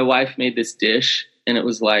my wife made this dish, and it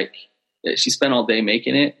was like, she spent all day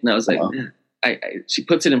making it. And I was like, she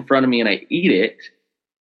puts it in front of me and I eat it.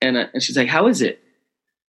 And she's like, how is it?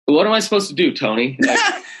 What am I supposed to do, Tony? Like,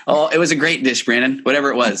 oh, it was a great dish, Brannon, whatever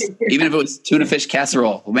it was. Even if it was tuna fish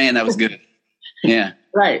casserole, man, that was good. Yeah.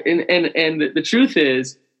 Right. And the truth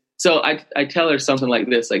is, so I tell her something like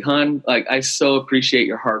this, like, hon, like, I so appreciate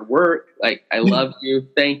your hard work. Like, I love you.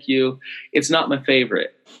 Thank you. It's not my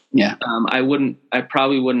favorite. Yeah. I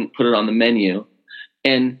probably wouldn't put it on the menu.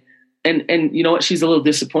 And you know what? She's a little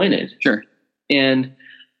disappointed. Sure.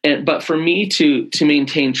 But for me to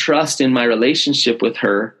maintain trust in my relationship with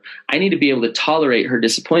her, I need to be able to tolerate her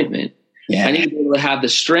disappointment. Yeah. I need to be able to have the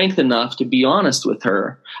strength enough to be honest with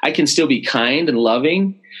her. I can still be kind and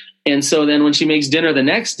loving. And so then when she makes dinner the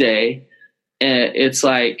next day, it's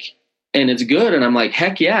like, and it's good. And I'm like,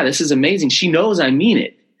 heck yeah, this is amazing. She knows I mean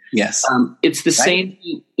it. Yes. It's the same.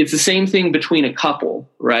 It's the same thing between a couple,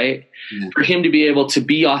 right? Yeah. For him to be able to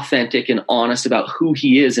be authentic and honest about who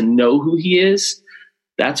he is and know who he is,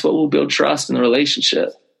 that's what will build trust in the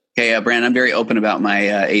relationship. Okay, Brannon, I'm very open about my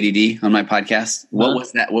ADD on my podcast. What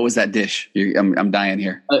was that? What was that dish? I'm dying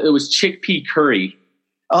here. It was chickpea curry.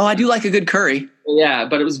 Oh, I do like a good curry. Yeah,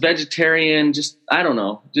 but it was vegetarian. Just, I don't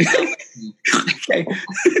know. Just okay.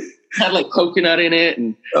 Had like coconut in it.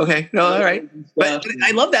 And okay, no, all right. But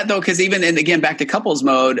I love that though, because even, and again, back to couples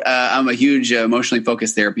mode, I'm a huge emotionally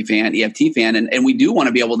focused therapy fan, EFT fan, and we do want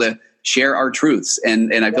to be able to share our truths.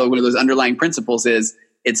 And I feel like one of those underlying principles is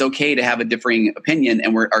it's okay to have a differing opinion,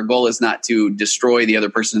 and our goal is not to destroy the other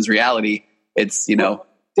person's reality. It's,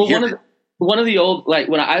 one of the old, like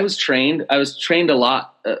when I was trained a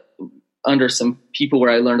lot under some people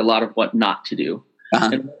where I learned a lot of what not to do. Uh-huh.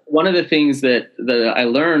 And one of the things that I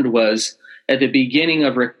learned was at the beginning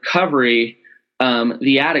of recovery,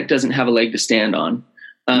 the addict doesn't have a leg to stand on.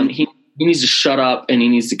 He needs to shut up, and he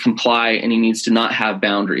needs to comply, and he needs to not have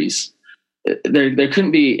boundaries. There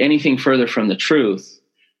couldn't be anything further from the truth.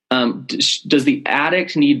 Does the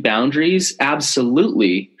addict need boundaries?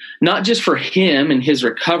 Absolutely. Not just for him and his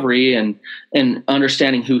recovery and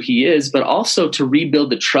understanding who he is, but also to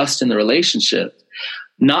rebuild the trust in the relationship.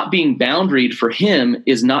 Not being boundaried for him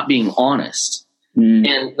is not being honest.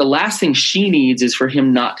 And the last thing she needs is for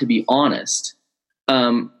him not to be honest.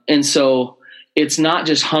 And so it's not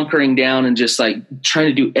just hunkering down and just like trying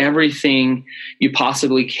to do everything you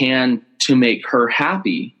possibly can to make her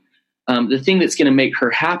happy. The thing that's going to make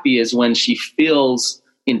her happy is when she feels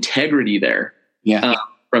integrity there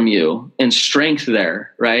from you and strength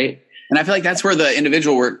there, right? And I feel like that's where the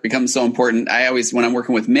individual work becomes so important. I always, when I'm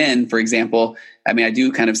working with men, for example, I mean, I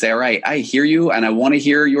do kind of say, all right, I hear you and I want to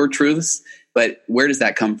hear your truths, but where does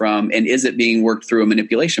that come from? And is it being worked through a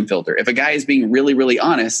manipulation filter? If a guy is being really, really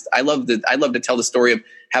honest, I love to tell the story of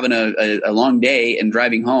having a long day and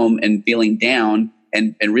driving home and feeling down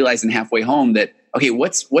and realizing halfway home that, okay,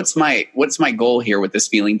 what's my goal here with this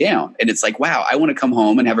feeling down? And it's like, wow, I want to come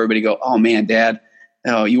home and have everybody go, oh man, Dad,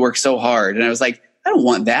 oh, you work so hard. And I was like, I don't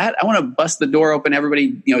want that. I want to bust the door open.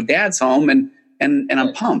 Everybody, dad's home and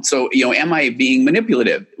I'm pumped. So, am I being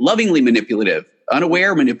manipulative, lovingly manipulative,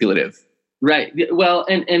 unaware manipulative? Right. Well,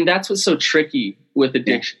 and that's what's so tricky with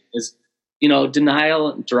addiction is,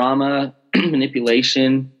 denial, drama,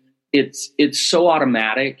 manipulation. It's so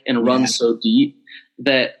automatic and runs so deep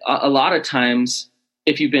that a lot of times,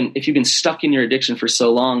 if you've been stuck in your addiction for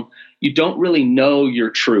so long, you don't really know your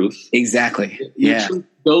truth. Exactly. Your truth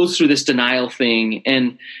goes through this denial thing,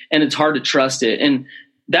 and it's hard to trust it. And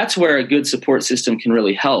that's where a good support system can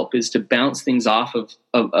really help, is to bounce things off of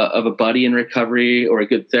a buddy in recovery or a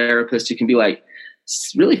good therapist who can be like,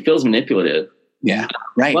 this really feels manipulative. Yeah.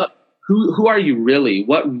 Right. Who are you really?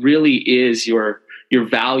 What really is your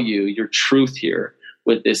value, your truth here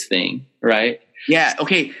with this thing? Right. Yeah.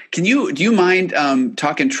 Okay. Do you mind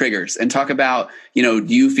talking triggers and talk about, do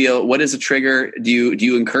you feel, what is a trigger? Do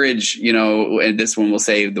you encourage, and this one will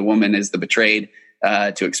say the woman is the betrayed,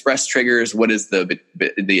 to express triggers? What is the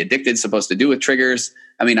addicted supposed to do with triggers?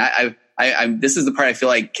 I mean, this is the part I feel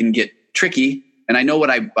like can get tricky, and I know what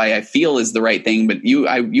I feel is the right thing, but you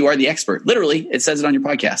are the expert. Literally, it says it on your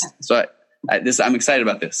podcast. So I'm excited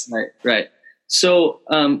about this. Right. So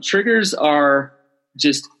triggers are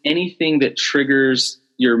just anything that triggers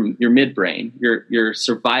your midbrain, your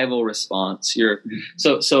survival response.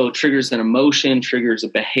 So triggers an emotion, triggers a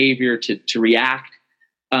behavior to react.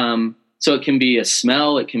 So it can be a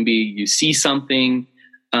smell, it can be you see something,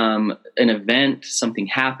 an event, something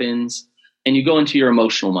happens, and you go into your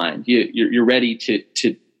emotional mind. You're ready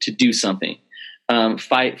to do something,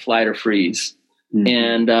 fight, flight, or freeze. Mm-hmm.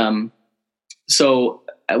 And so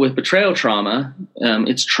with betrayal trauma,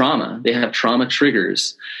 it's trauma. They have trauma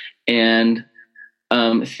triggers, and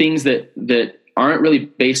things that aren't really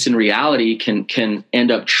based in reality can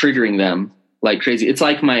end up triggering them like crazy. It's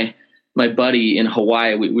like my buddy in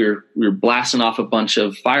Hawaii. We were blasting off a bunch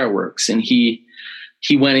of fireworks, and he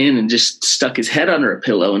went in and just stuck his head under a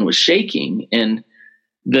pillow and was shaking. And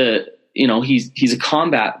he's a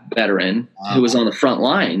combat veteran who was on the front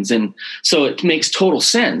lines, and so it makes total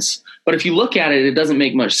sense. But if you look at it, it doesn't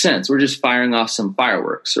make much sense. We're just firing off some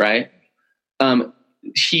fireworks, right?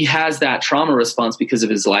 He has that trauma response because of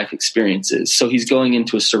his life experiences. So he's going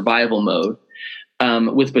into a survival mode.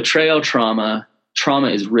 With betrayal trauma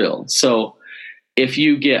is real. So if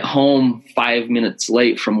you get home 5 minutes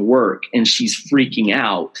late from work and she's freaking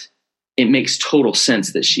out, it makes total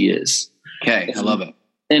sense that she is. Okay. I love it.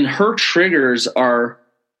 And her triggers are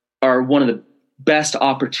one of the best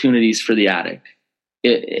opportunities for the addict.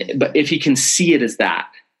 But if he can see it as that.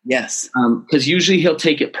 Yes. Because usually he'll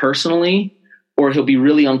take it personally, or he'll be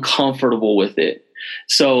really uncomfortable with it.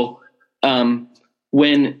 So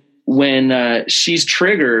when she's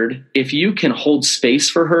triggered, if you can hold space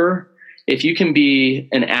for her, if you can be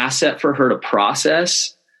an asset for her to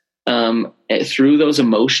process through those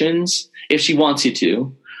emotions, if she wants you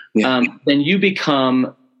to, then you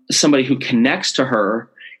become somebody who connects to her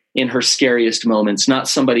in her scariest moments, not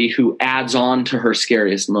somebody who adds on to her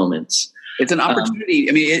scariest moments. It's an opportunity.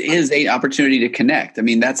 I mean, it is an opportunity to connect. I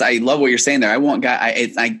mean, I love what you're saying there.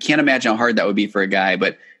 I can't imagine how hard that would be for a guy,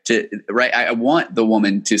 but I want the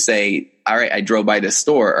woman to say, all right, I drove by this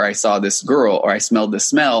store, or I saw this girl, or I smelled this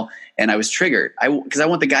smell and I was triggered. Because I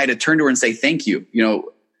want the guy to turn to her and say, thank you.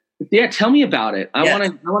 Yeah. Tell me about it. I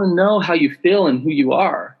want to know how you feel and who you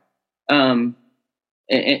are. And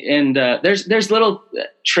there's little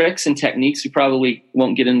tricks and techniques. We probably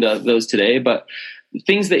won't get into those today, but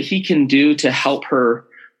things that he can do to help her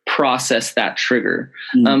process that trigger.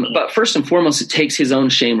 Mm-hmm. But first and foremost, it takes his own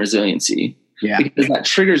shame resiliency. Yeah. Because that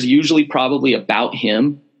trigger is usually probably about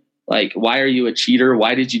him. Like, why are you a cheater?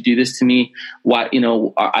 Why did you do this to me? Why,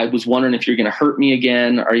 I was wondering if you're going to hurt me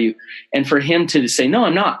again. Are you? And for him to say, no,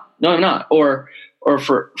 I'm not. No, I'm not. Or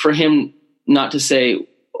for him not to say,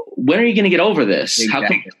 when are you going to get over this?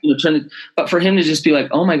 Exactly. How come but for him to just be like,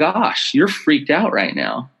 oh my gosh, you're freaked out right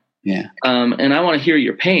now. Yeah. And I want to hear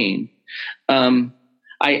your pain. I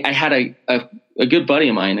had a good buddy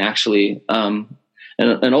of mine, actually,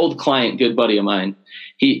 an old client, good buddy of mine.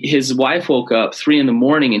 His wife woke up 3 a.m.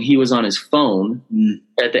 and he was on his phone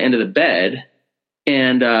at the end of the bed,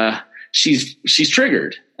 and she's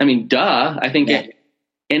triggered. I mean, duh. I think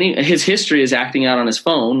his history is acting out on his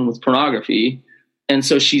phone with pornography. And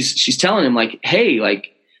so she's telling him like, hey,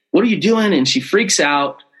 like, what are you doing? And she freaks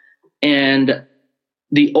out. And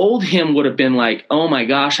the old him would have been like, oh my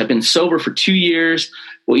gosh, I've been sober for 2 years.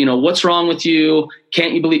 Well, what's wrong with you?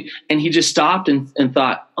 Can't you believe? And he just stopped and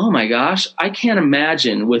thought, oh my gosh, I can't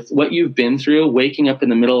imagine with what you've been through, waking up in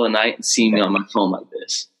the middle of the night and seeing me on my phone like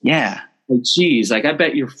this. Yeah. Like, geez, like, I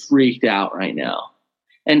bet you're freaked out right now.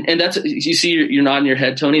 And that's, you see, you're nodding your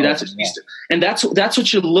head, Tony. That's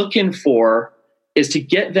what you're looking for, is to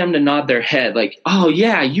get them to nod their head. Like, oh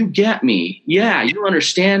yeah, you get me. Yeah. You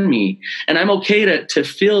understand me. And I'm okay to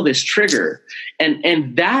feel this trigger.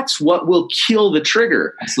 And that's what will kill the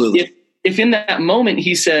trigger. Absolutely. If in that moment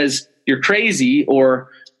he says, you're crazy, or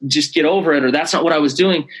just get over it, or that's not what I was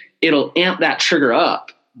doing, it'll amp that trigger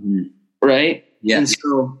up. Right. Yeah. And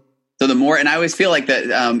so the more, and I always feel like that,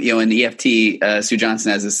 in EFT, Sue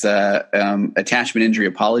Johnson has this attachment injury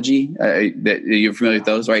apology. That you're familiar with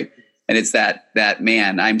those, right? And it's that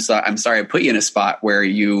man, I'm sorry I put you in a spot where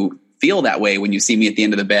you feel that way when you see me at the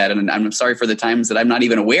end of the bed, and I'm sorry for the times that I'm not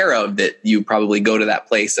even aware of that you probably go to that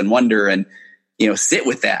place and wonder and sit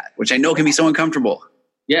with that, which I know can be so uncomfortable.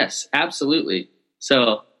 Yes, absolutely.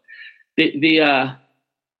 So the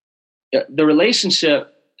relationship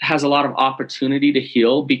has a lot of opportunity to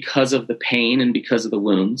heal because of the pain and because of the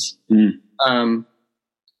wounds.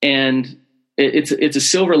 And it's a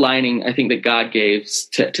silver lining, I think, that God gave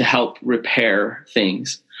to help repair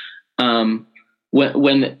things. When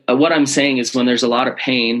what I'm saying is, when there's a lot of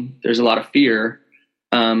pain, there's a lot of fear,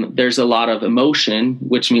 there's a lot of emotion,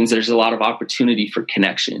 which means there's a lot of opportunity for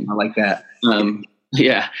connection. I like that.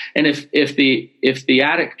 Yeah. And if the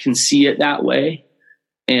addict can see it that way,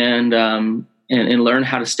 and learn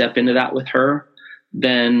how to step into that with her,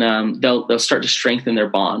 then they'll start to strengthen their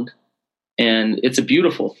bond, and it's a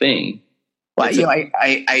beautiful thing. Well,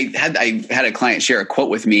 I had a client share a quote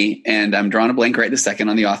with me, and I'm drawing a blank right this second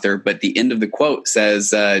on the author, but the end of the quote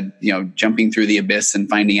says, jumping through the abyss and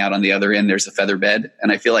finding out on the other end there's a feather bed,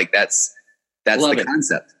 and I feel like that's the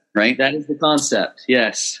concept, right? That is the concept.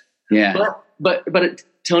 Yes. Yeah. But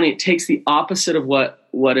Tony, it takes the opposite of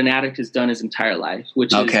what an addict has done his entire life,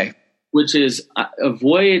 which is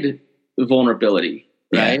avoid vulnerability,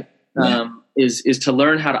 right? Yeah. Is to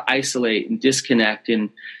learn how to isolate and disconnect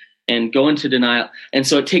and go into denial. And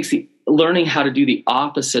so it takes learning how to do the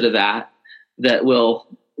opposite of that will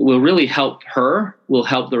really help her, will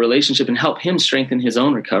help the relationship, and help him strengthen his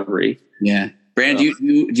own recovery. Yeah. Brannon, do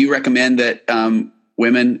you recommend that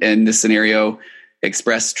women in this scenario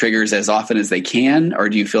express triggers as often as they can, or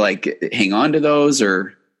do you feel like hang on to those?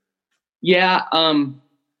 Or yeah,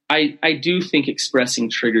 I do think expressing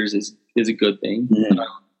triggers is a good thing.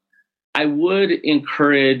 I would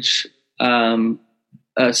encourage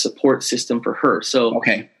a support system for her. So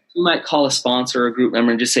you might call a sponsor or a group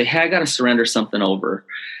member and just say, hey, I got to surrender something over.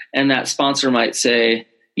 And that sponsor might say,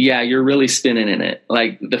 yeah, you're really spinning in it.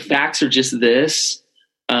 Like, the facts are just this.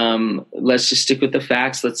 Let's just stick with the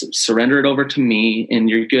facts. Let's surrender it over to me, and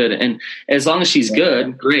you're good. And as long as she's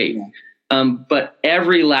good, great. But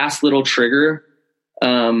every last little trigger,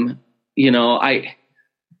 I've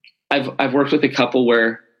worked with a couple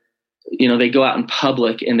where, they go out in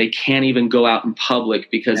public and they can't even go out in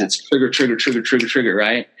public because it's trigger,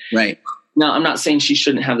 right? Right. Now, I'm not saying she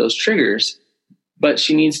shouldn't have those triggers, but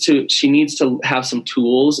she needs to have some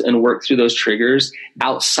tools and work through those triggers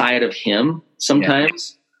outside of him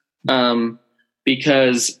sometimes.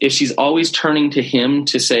 Because if she's always turning to him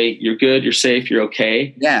to say, you're good, you're safe, you're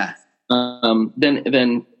okay. Yeah.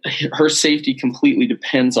 Then her safety completely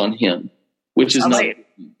depends on him, which is not.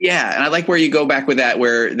 Yeah. And I like where you go back with that,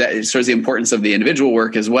 where that shows the importance of the individual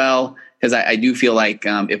work as well. Because I do feel like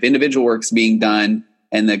if individual work's being done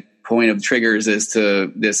and the point of triggers is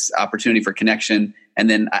to this opportunity for connection, and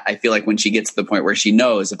then I feel like when she gets to the point where she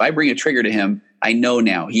knows, if I bring a trigger to him, I know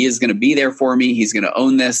now he is going to be there for me. He's going to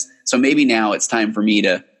own this. So maybe now it's time for me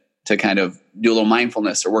to kind of do a little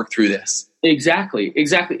mindfulness or work through this. Exactly.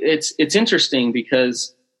 It's interesting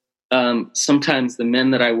because sometimes the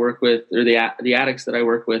men that I work with, or the addicts that I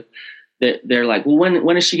work with, they're like, well,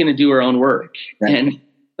 when is she going to do her own work? Right. And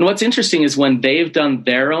what's interesting is when they've done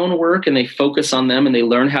their own work and they focus on them and they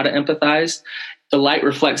learn how to empathize, the light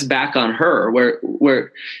reflects back on her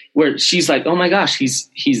where she's like, oh my gosh,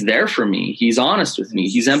 he's there for me. He's honest with me.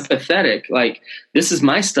 He's empathetic. Like, this is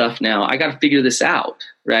my stuff now. I got to figure this out.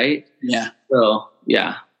 Right. Yeah. So,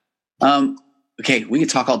 yeah. Okay. We could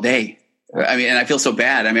talk all day. I mean, and I feel so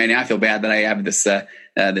bad. I mean, I feel bad that I have this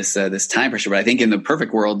time pressure, but I think in the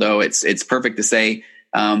perfect world though, it's perfect to say,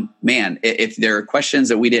 man, if there are questions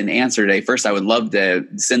that we didn't answer today, first, I would love to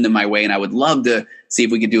send them my way. And I would love to see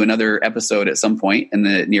if we could do another episode at some point in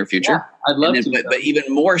the near future. Yeah, I'd love to. But even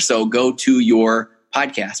more so, go to your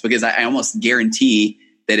podcast, because I almost guarantee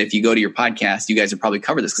that if you go to your podcast, you guys would probably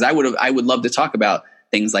cover this. Cause I would love to talk about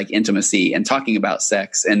things like intimacy and talking about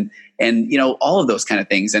sex and all of those kind of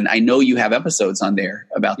things. And I know you have episodes on there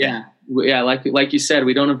about that. Yeah. Like you said,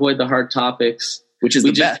 we don't avoid the hard topics, which is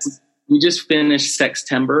the best. We just finished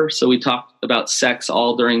Sextember, so we talked about sex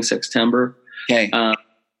all during Sextember. Okay.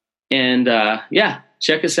 And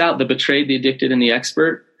check us out. The Betrayed, the Addicted, and the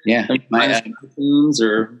Expert. Yeah. I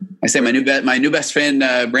say my new best friend,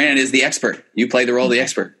 Brannon, is the expert. You play the role of the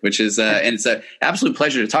expert, which is, and it's an absolute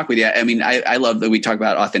pleasure to talk with you. I mean, I love that we talk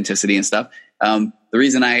about authenticity and stuff. The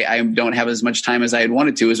reason I don't have as much time as I had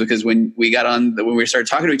wanted to is because when we started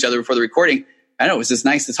talking to each other before the recording, I know it was just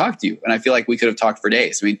nice to talk to you. And I feel like we could have talked for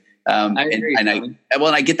days. I mean, I agree, and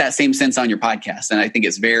I get that same sense on your podcast, and I think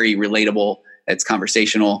it's very relatable. It's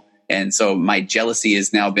conversational. And so my jealousy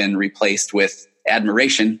has now been replaced with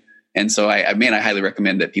admiration. And so I highly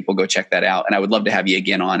recommend that people go check that out. And I would love to have you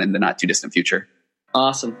again on in the not too distant future.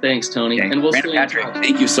 Awesome. Thanks, Tony. Okay. And we'll Brandon see you. Patrick,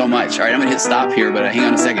 thank you so much. All right, I'm going to hit stop here, but hang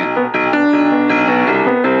on a second.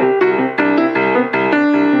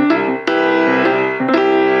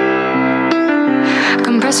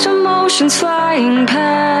 Compressed emotions flying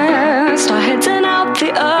past, our heads and out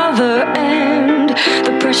the other end.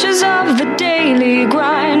 The pressures of the daily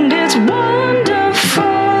grind, it's wonderful.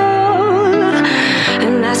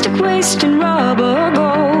 Elastic waste and rubber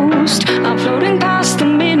ghost, I'm floating past the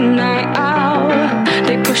midnight hour.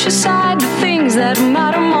 They push aside the things that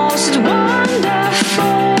matter most. It's wonderful.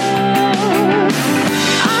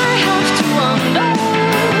 I have to wonder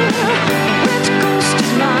which ghost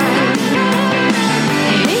is mine.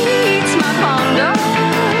 He eats my ponder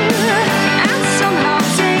and somehow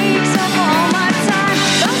takes up all my time.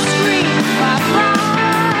 The screen by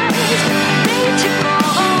flies, they tickle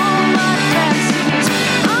all my fancies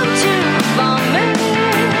until the vomit.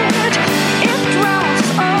 It drowns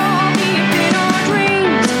us all deep in our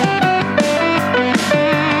dreams.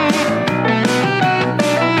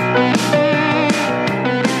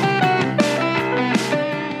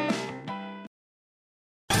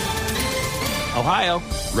 Ohio,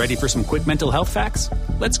 ready for some quick mental health facts?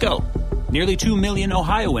 Let's go. Nearly 2 million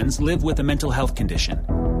Ohioans live with a mental health condition.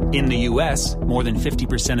 In the U.S., more than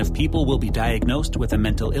 50% of people will be diagnosed with a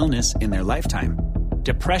mental illness in their lifetime.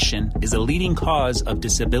 Depression is a leading cause of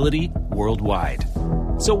disability worldwide.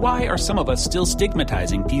 So why are some of us still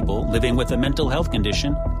stigmatizing people living with a mental health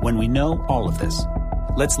condition when we know all of this?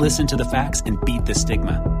 Let's listen to the facts and beat the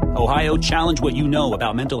stigma. Ohio, challenge what you know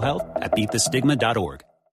about mental health at beatthestigma.org.